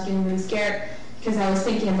rise. I was getting really scared because I was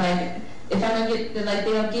thinking, like, if I don't get, they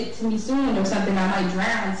don't get to me soon or something, I might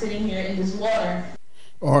drown sitting here in this water.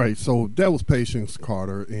 All right, so that was Patience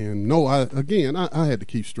Carter, and no, I had to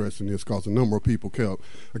keep stressing this because a number of people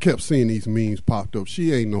kept seeing these memes popped up.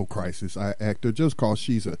 She ain't no crisis actor. Just because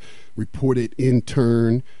she's a reported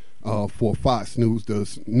intern for Fox News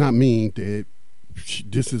does not mean that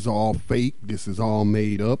this is all fake, this is all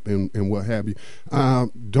made up, and what have you. I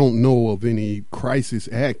don't know of any crisis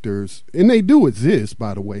actors, and they do exist,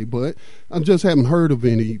 by the way, but I just haven't heard of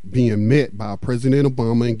any being met by President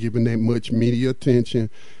Obama and given that much media attention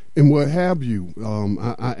and what have you.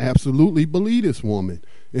 I absolutely believe this woman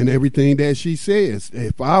and everything that she says.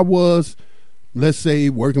 If I was, let's say,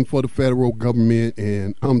 working for the federal government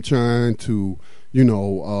and I'm trying to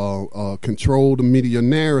control the media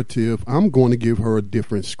narrative, I'm going to give her a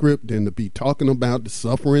different script than to be talking about the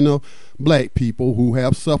suffering of black people who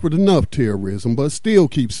have suffered enough terrorism but still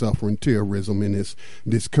keep suffering terrorism in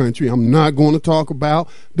this country. I'm not going to talk about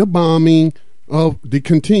the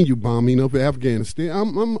continued bombing of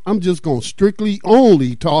Afghanistan. I'm just going to strictly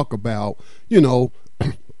only talk about,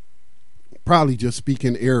 probably just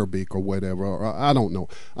speaking Arabic or whatever, or I don't know.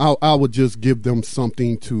 I would just give them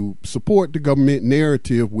something to support the government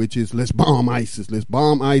narrative, which is let's bomb ISIS,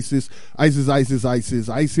 ISIL,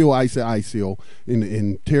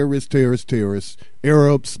 and terrorists,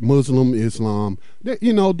 Arabs, Muslim, Islam.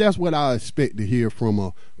 That's what I expect to hear from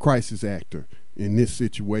a crisis actor in this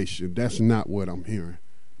situation. That's not what I'm hearing.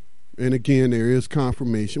 And again, there is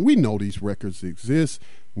confirmation. We know these records exist.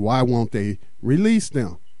 Why won't they release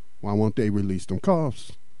them? Why won't they release them?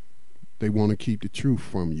 Because they want to keep the truth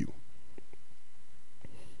from you.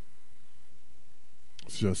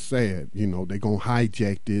 It's just sad. They're going to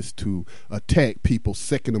hijack this to attack people's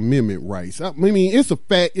Second Amendment rights. I mean, it's a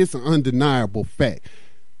fact. It's an undeniable fact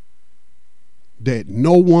that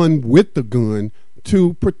no one with the gun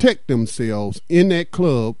to protect themselves in that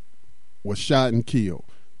club was shot and killed.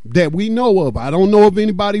 That we know of. I don't know of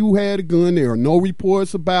anybody who had a gun. There are no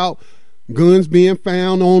reports about guns being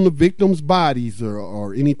found on the victims' bodies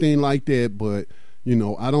or anything like that. But,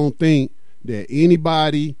 I don't think that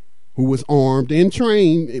anybody who was armed and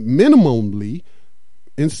trained minimally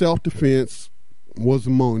in self-defense was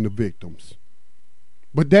among the victims.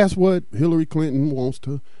 But that's what Hillary Clinton wants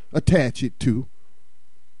to attach it to.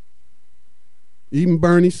 Even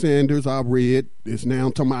Bernie Sanders, I read, is now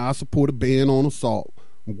talking about I support a ban on assault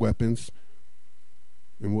weapons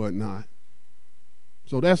and whatnot.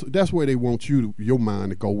 So that's where they want your mind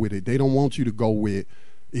to go with it. They don't want you to go with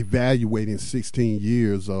evaluating 16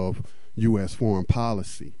 years of U.S. foreign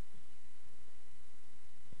policy.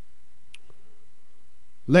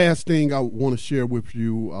 Last thing I want to share with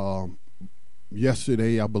you,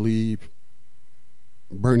 yesterday, I believe,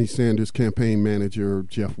 Bernie Sanders campaign manager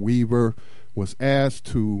Jeff Weaver was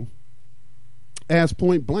asked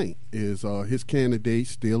point blank, is his candidate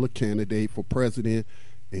still a candidate for president?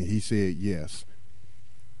 And he said yes.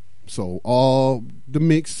 So all the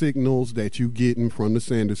mixed signals that you getting from the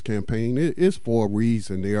Sanders campaign is for a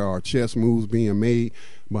reason. There are chess moves being made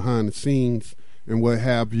behind the scenes and what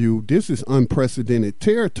have you. This is unprecedented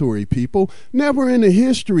territory, people. Never in the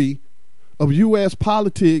history of U.S.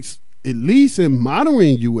 politics, at least in modern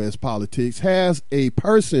U.S. politics, has a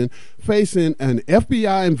person facing an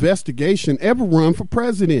FBI investigation ever run for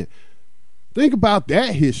president. Think about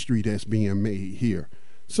that history that's being made here.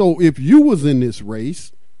 So if you was in this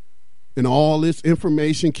race and all this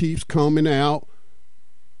information keeps coming out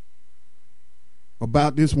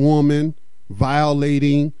about this woman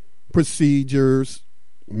violating procedures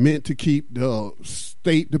meant to keep the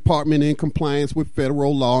State Department in compliance with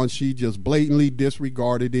federal law, and she just blatantly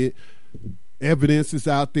disregarded it. Evidence is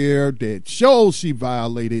out there that shows she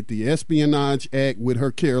violated the Espionage Act with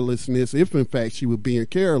her carelessness, if in fact she was being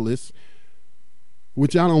careless,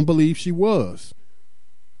 which I don't believe she was.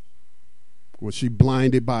 Was she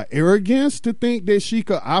blinded by arrogance to think that she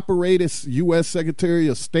could operate as U.S. Secretary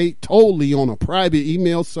of State totally on a private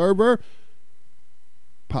email server?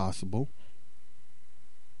 Possible.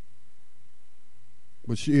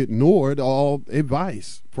 But she ignored all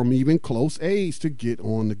advice from even close aides to get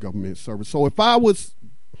on the government server. So if I was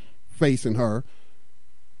facing her,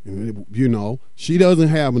 you know, she doesn't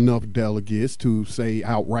have enough delegates to say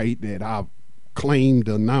outright that I claimed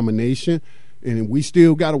the nomination, and we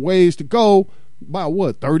still got a ways to go, about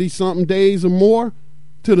what, 30-something days or more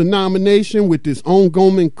to the nomination, with this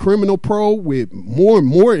ongoing criminal probe with more and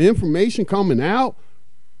more information coming out.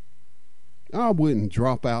 I wouldn't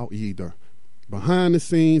drop out either. Behind the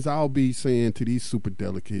scenes, I'll be saying to these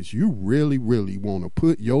superdelegates, you really, really want to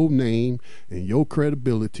put your name and your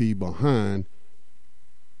credibility behind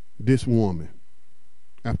this woman.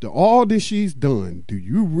 After all that she's done, do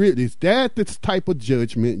you really, is that the type of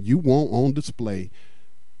judgment you want on display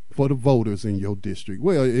for the voters in your district?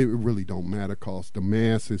 Well, it really don't matter, because the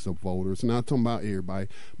masses of voters, not talking about everybody,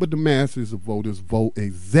 but the masses of voters vote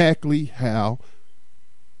exactly how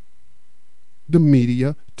the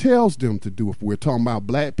media tells them to do. If we're talking about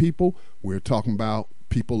black people, we're talking about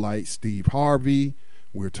people like Steve Harvey,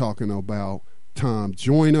 we're talking about Tom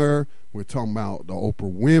Joyner, we're talking about the Oprah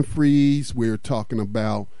Winfreys, we're talking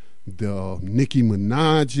about the Nicki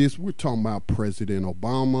Minaj's, we're talking about President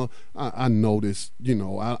Obama. I noticed, you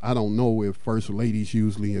know, I don't know if first ladies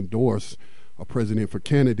usually endorse a president for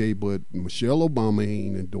candidate, but Michelle Obama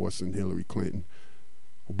ain't endorsing Hillary Clinton.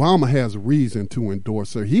 Obama has a reason to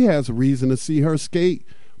endorse her. He has a reason to see her skate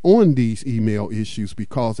on these email issues,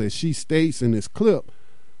 because as she states in this clip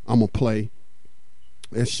I'm going to play,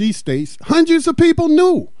 as she states, hundreds of people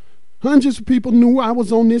knew I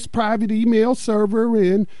was on this private email server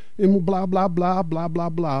and blah, blah, blah, blah, blah,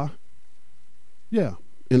 blah. Yeah,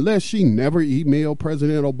 unless she never emailed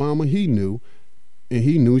President Obama, he knew, and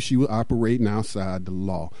he knew she was operating outside the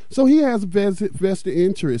law. So he has a vested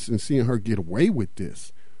interest in seeing her get away with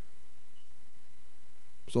this.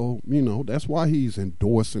 So, you know, that's why he's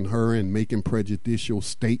endorsing her and making prejudicial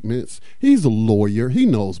statements. He's a lawyer. He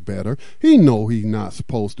knows better. He knows he's not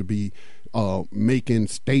supposed to be making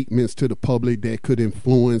statements to the public that could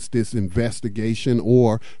influence this investigation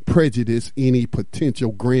or prejudice any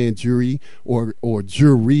potential grand jury or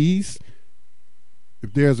juries.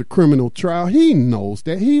 If there's a criminal trial, he knows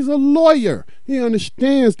that. He's a lawyer. He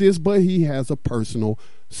understands this, but he has a personal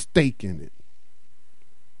stake in it.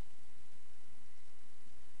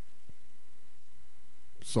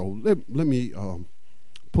 So let me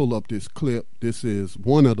pull up this clip. This is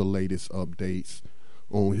one of the latest updates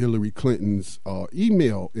on Hillary Clinton's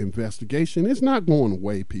email investigation. It's not going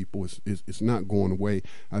away, people. It's not going away.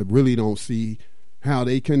 I really don't see how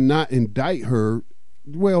they cannot indict her.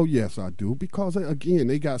 Well, yes, I do, because, again,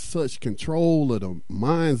 they got such control of the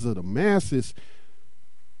minds of the masses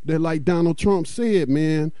that, like Donald Trump said,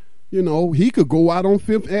 man, you know, he could go out on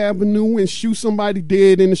Fifth Avenue and shoot somebody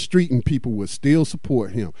dead in the street and people would still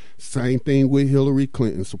support him. Same thing with Hillary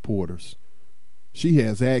Clinton supporters. She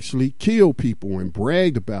has actually killed people and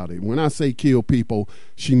bragged about it. When I say kill people,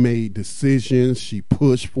 she made decisions, she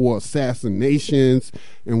pushed for assassinations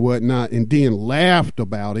and whatnot, and then laughed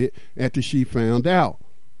about it after she found out.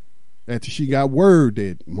 After she got word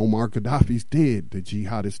that Muammar Gaddafi's dead, the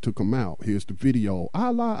jihadists took him out. Here's the video.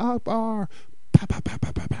 Allah Akbar. Pow, pow, pow,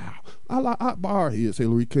 pow, pow, pow. Allah Akbar. Here's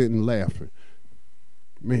Hillary Clinton laughing.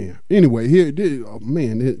 Man. Anyway,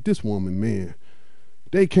 this woman, man.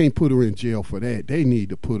 They can't put her in jail for that. They need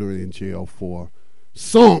to put her in jail for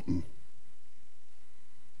something.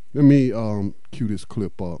 Let me cue this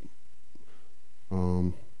clip up.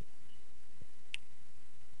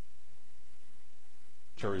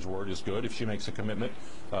 Terry's word is good if she makes a commitment.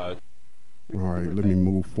 All right, let me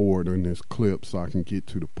move forward in this clip so I can get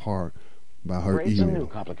to the part about her email. Some new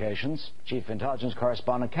complications. Chief Intelligence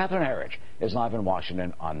Correspondent Catherine Herridge is live in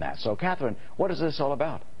Washington on that. So, Catherine, what is this all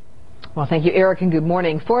about? Well, thank you, Eric, and good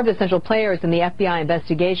morning. 4 of the central players in the FBI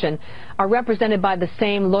investigation are represented by the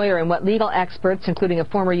same lawyer in what legal experts, including a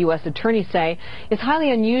former U.S. attorney, say is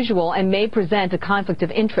highly unusual and may present a conflict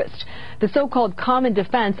of interest. The so-called common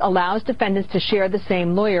defense allows defendants to share the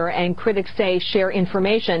same lawyer, and critics say share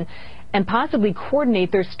information and possibly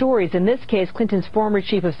coordinate their stories. In this case, Clinton's former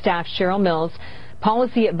chief of staff, Cheryl Mills,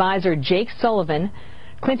 policy advisor Jake Sullivan,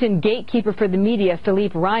 Clinton gatekeeper for the media,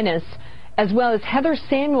 Philippe Reines, as well as Heather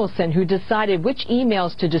Samuelson, who decided which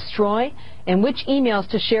emails to destroy and which emails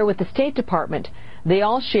to share with the State Department. They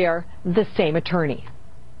all share the same attorney.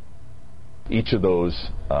 Each of those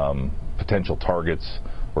potential targets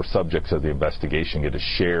or subjects of the investigation get to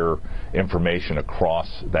share information across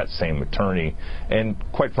that same attorney and,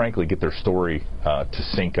 quite frankly, get their story to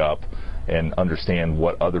sync up and understand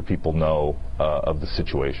what other people know of the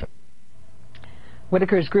situation.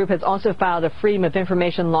 Whitaker's group has also filed a Freedom of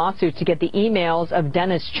Information lawsuit to get the emails of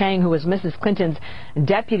Dennis Chang, who was Mrs. Clinton's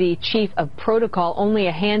deputy chief of protocol. Only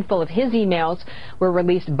a handful of his emails were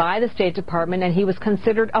released by the State Department, and he was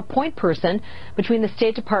considered a point person between the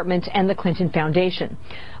State Department and the Clinton Foundation.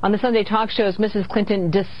 On the Sunday talk shows, Mrs. Clinton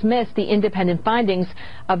dismissed the independent findings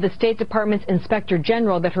of the State Department's Inspector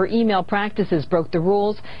General that her email practices broke the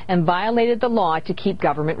rules and violated the law to keep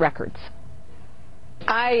government records.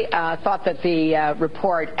 I thought that the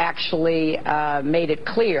report actually made it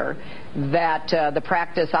clear that the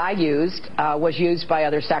practice I used was used by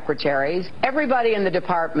other secretaries. Everybody in the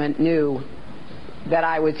department knew that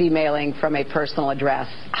I was emailing from a personal address.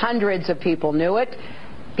 Hundreds of people knew it.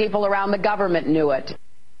 People around the government knew it.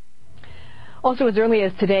 Also, as early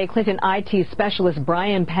as today, Clinton IT specialist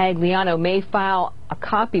Brian Pagliano may file a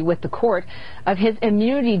copy with the court of his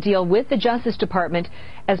immunity deal with the Justice Department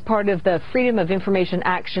as part of the Freedom of Information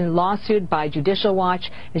Action lawsuit by Judicial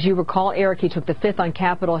Watch. As you recall, Eric, he took the 5th on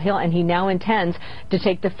Capitol Hill, and he now intends to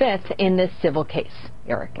take the 5th in this civil case.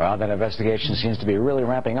 Eric. Well, that investigation seems to be really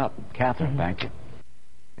ramping up. Catherine, thank you.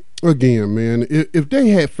 Again, man, if they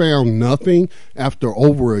had found nothing after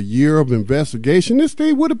over a year of investigation, this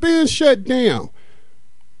thing would have been shut down.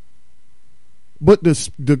 But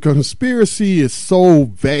the conspiracy is so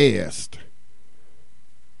vast,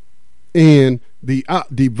 and the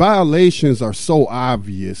violations are so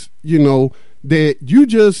obvious, that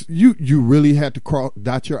you really have to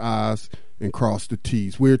dot your I's and cross the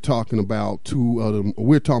T's. We're talking about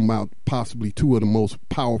possibly 2 of the most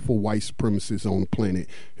powerful white supremacists on the planet,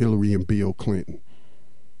 Hillary and Bill Clinton.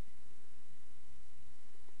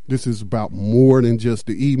 This is about more than just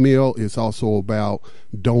the email. It's also about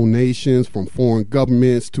donations from foreign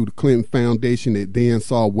governments to the Clinton Foundation that then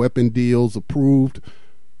saw weapon deals approved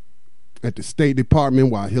at the State Department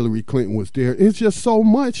while Hillary Clinton was there. It's just so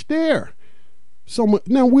much there. So much.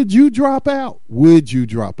 Now, would you drop out? Would you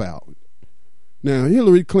drop out? Now,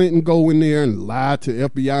 Hillary Clinton go in there and lie to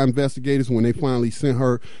FBI investigators when they finally sent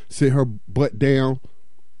her butt down.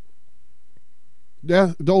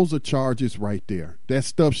 Those are charges right there. That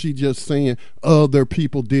stuff she just saying other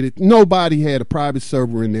people did it. Nobody had a private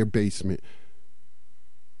server in their basement.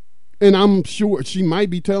 And I'm sure she might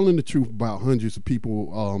be telling the truth about hundreds of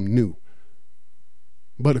people knew.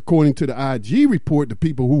 But according to the IG report, the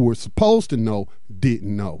people who were supposed to know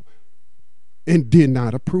didn't know and did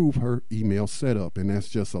not approve her email setup, and that's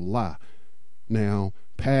just a lie. Now,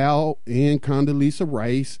 Powell and Condoleezza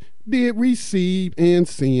Rice did receive and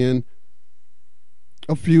send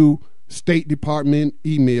a few State Department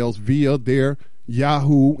emails via their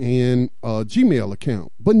Yahoo and Gmail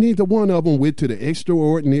account, but neither one of them went to the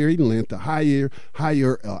extraordinary length to hire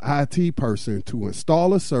a IT person to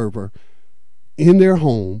install a server in their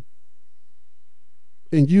home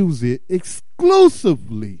and use it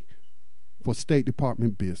exclusively for State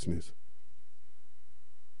Department business.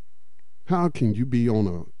 How can you be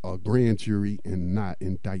on a grand jury and not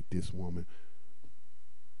indict this woman?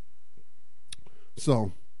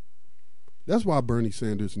 So that's why Bernie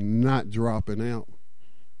Sanders not dropping out,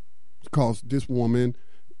 because this woman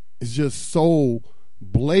is just so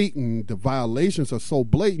blatant. The violations are so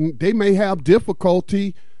blatant. They may have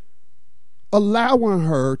difficulty allowing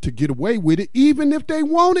her to get away with it, even if they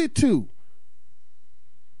wanted to,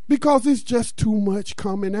 because it's just too much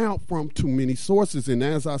coming out from too many sources. And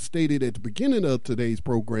as I stated at the beginning of today's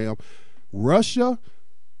program, Russia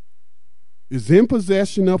is in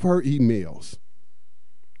possession of her emails.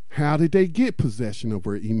 How did they get possession of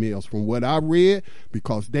her emails? From what I read,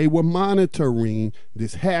 because they were monitoring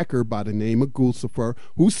this hacker by the name of Guccifer,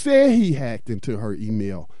 who said he hacked into her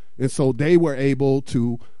email. And so they were able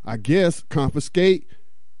to, I guess, confiscate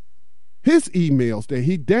his emails that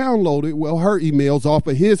he downloaded, her emails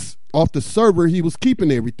off the server he was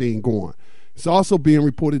keeping everything going. It's also being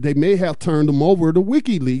reported they may have turned them over to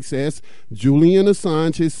WikiLeaks, as Julian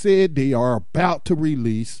Assange has said they are about to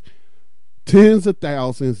release tens of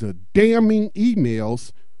thousands of damning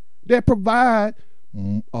emails that provide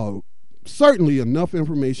certainly enough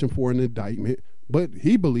information for an indictment, but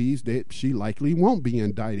he believes that she likely won't be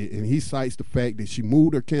indicted, and he cites the fact that she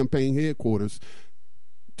moved her campaign headquarters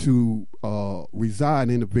to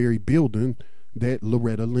reside in the very building that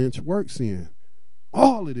Loretta Lynch works in.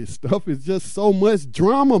 All of this stuff is just so much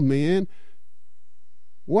drama, man.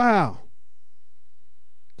 Wow.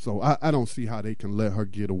 So I don't see how they can let her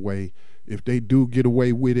get away. If they do get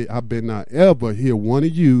away with it, I better not ever hear one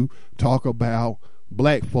of you talk about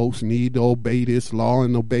black folks need to obey this law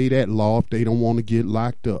and obey that law if they don't want to get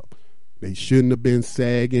locked up. They shouldn't have been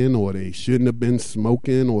sagging, or they shouldn't have been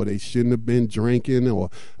smoking, or they shouldn't have been drinking, or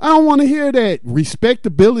I don't want to hear that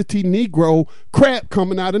respectability Negro crap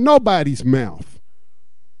coming out of nobody's mouth.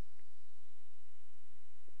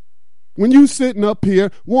 When you sitting up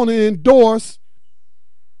here want to endorse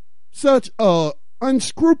such a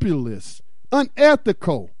unscrupulous,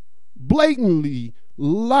 unethical, blatantly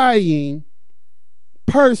lying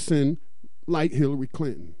person like Hillary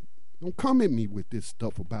Clinton. Don't come at me with this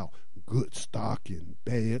stuff about good stock and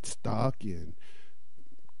bad stock and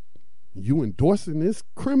you endorsing this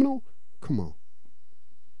criminal? Come on.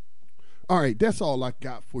 All right, that's all I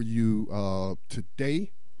got for you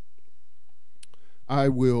today. I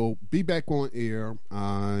will be back on air.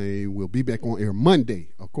 I will be back on air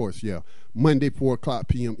Monday, of course, yeah. Monday, 4 o'clock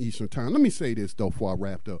p.m. Eastern Time. Let me say this, though, before I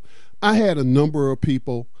wrap up. I had a number of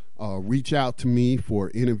people reach out to me for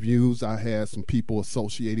interviews. I had some people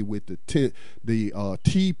associated with the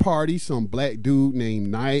Tea Party, some black dude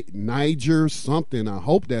named Niger something. I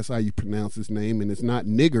hope that's how you pronounce his name, and it's not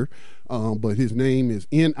nigger, but his name is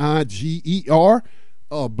Niger.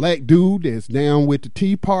 A black dude that's down with the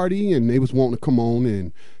Tea Party, and they was wanting to come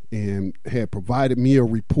on and had provided me a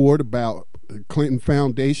report about the Clinton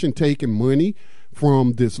Foundation taking money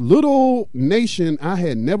from this little nation I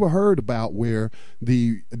had never heard about, where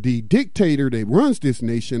the dictator that runs this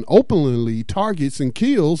nation openly targets and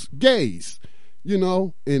kills gays, you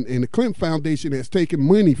know, and the Clinton Foundation has taken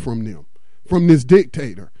money from them, from this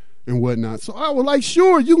dictator and whatnot. So I was like,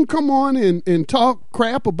 sure, you can come on and talk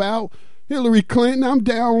crap about Hillary Clinton. I'm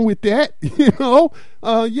down with that, you know.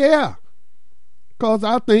 Yeah, because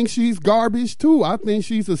I think she's garbage too. I think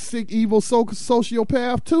she's a sick, evil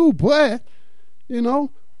sociopath too. But, you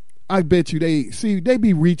know, I bet you they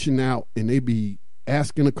be reaching out and they be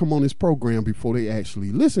asking to come on this program before they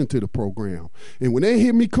actually listen to the program. And when they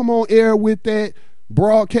hear me come on air with that,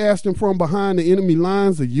 broadcasting from behind the enemy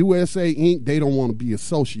lines of USA Inc., they don't want to be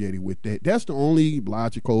associated with that. That's the only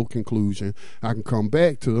logical conclusion I can come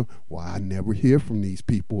back to. Why I never hear from these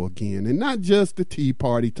people again. And not just the Tea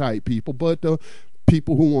Party type people, but the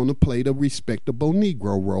people who want to play the respectable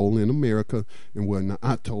Negro role in America and whatnot.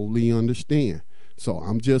 I totally understand. So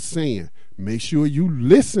I'm just saying, make sure you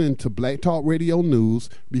listen to Black Talk Radio News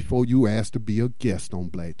before you ask to be a guest on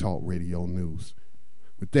Black Talk Radio News.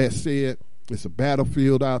 With that said, it's a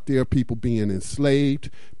battlefield out there, people being enslaved,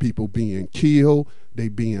 people being killed, they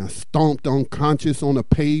being stomped unconscious on the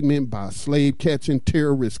pavement by slave-catching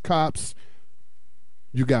terrorist cops.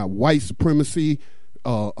 You got white supremacy,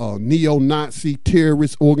 neo-Nazi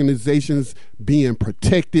terrorist organizations being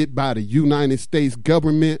protected by the United States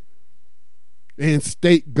government and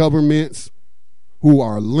state governments who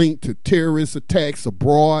are linked to terrorist attacks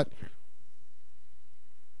abroad.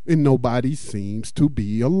 And nobody seems to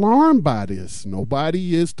be alarmed by this.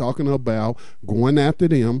 Nobody is talking about going after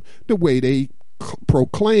them the way they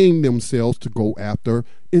proclaim themselves to go after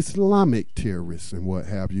Islamic terrorists and what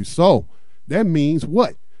have you. So that means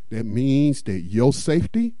what? That means that your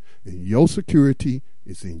safety and your security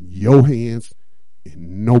is in your hands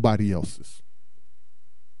and nobody else's.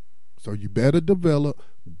 So you better develop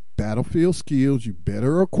battlefield skills. You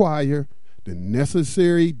better acquire the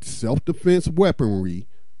necessary self-defense weaponry,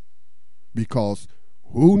 because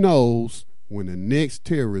who knows when the next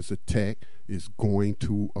terrorist attack is going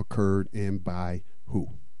to occur and by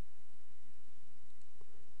who.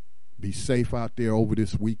 Be safe out there over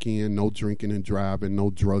this weekend. No drinking and driving, no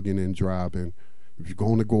drugging and driving. If you're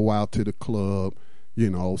going to go out to the club, you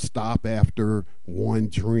know, stop after one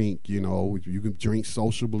drink. You know, if you can drink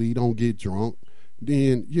sociably, don't get drunk.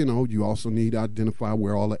 Then, you know, you also need to identify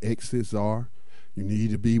where all the exits are. You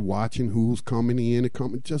need to be watching who's coming in and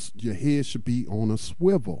coming. Just your head should be on a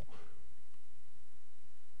swivel.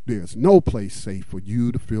 There's no place safe for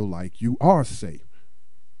you to feel like you are safe.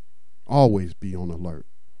 Always be on alert.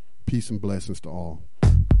 Peace and blessings to all.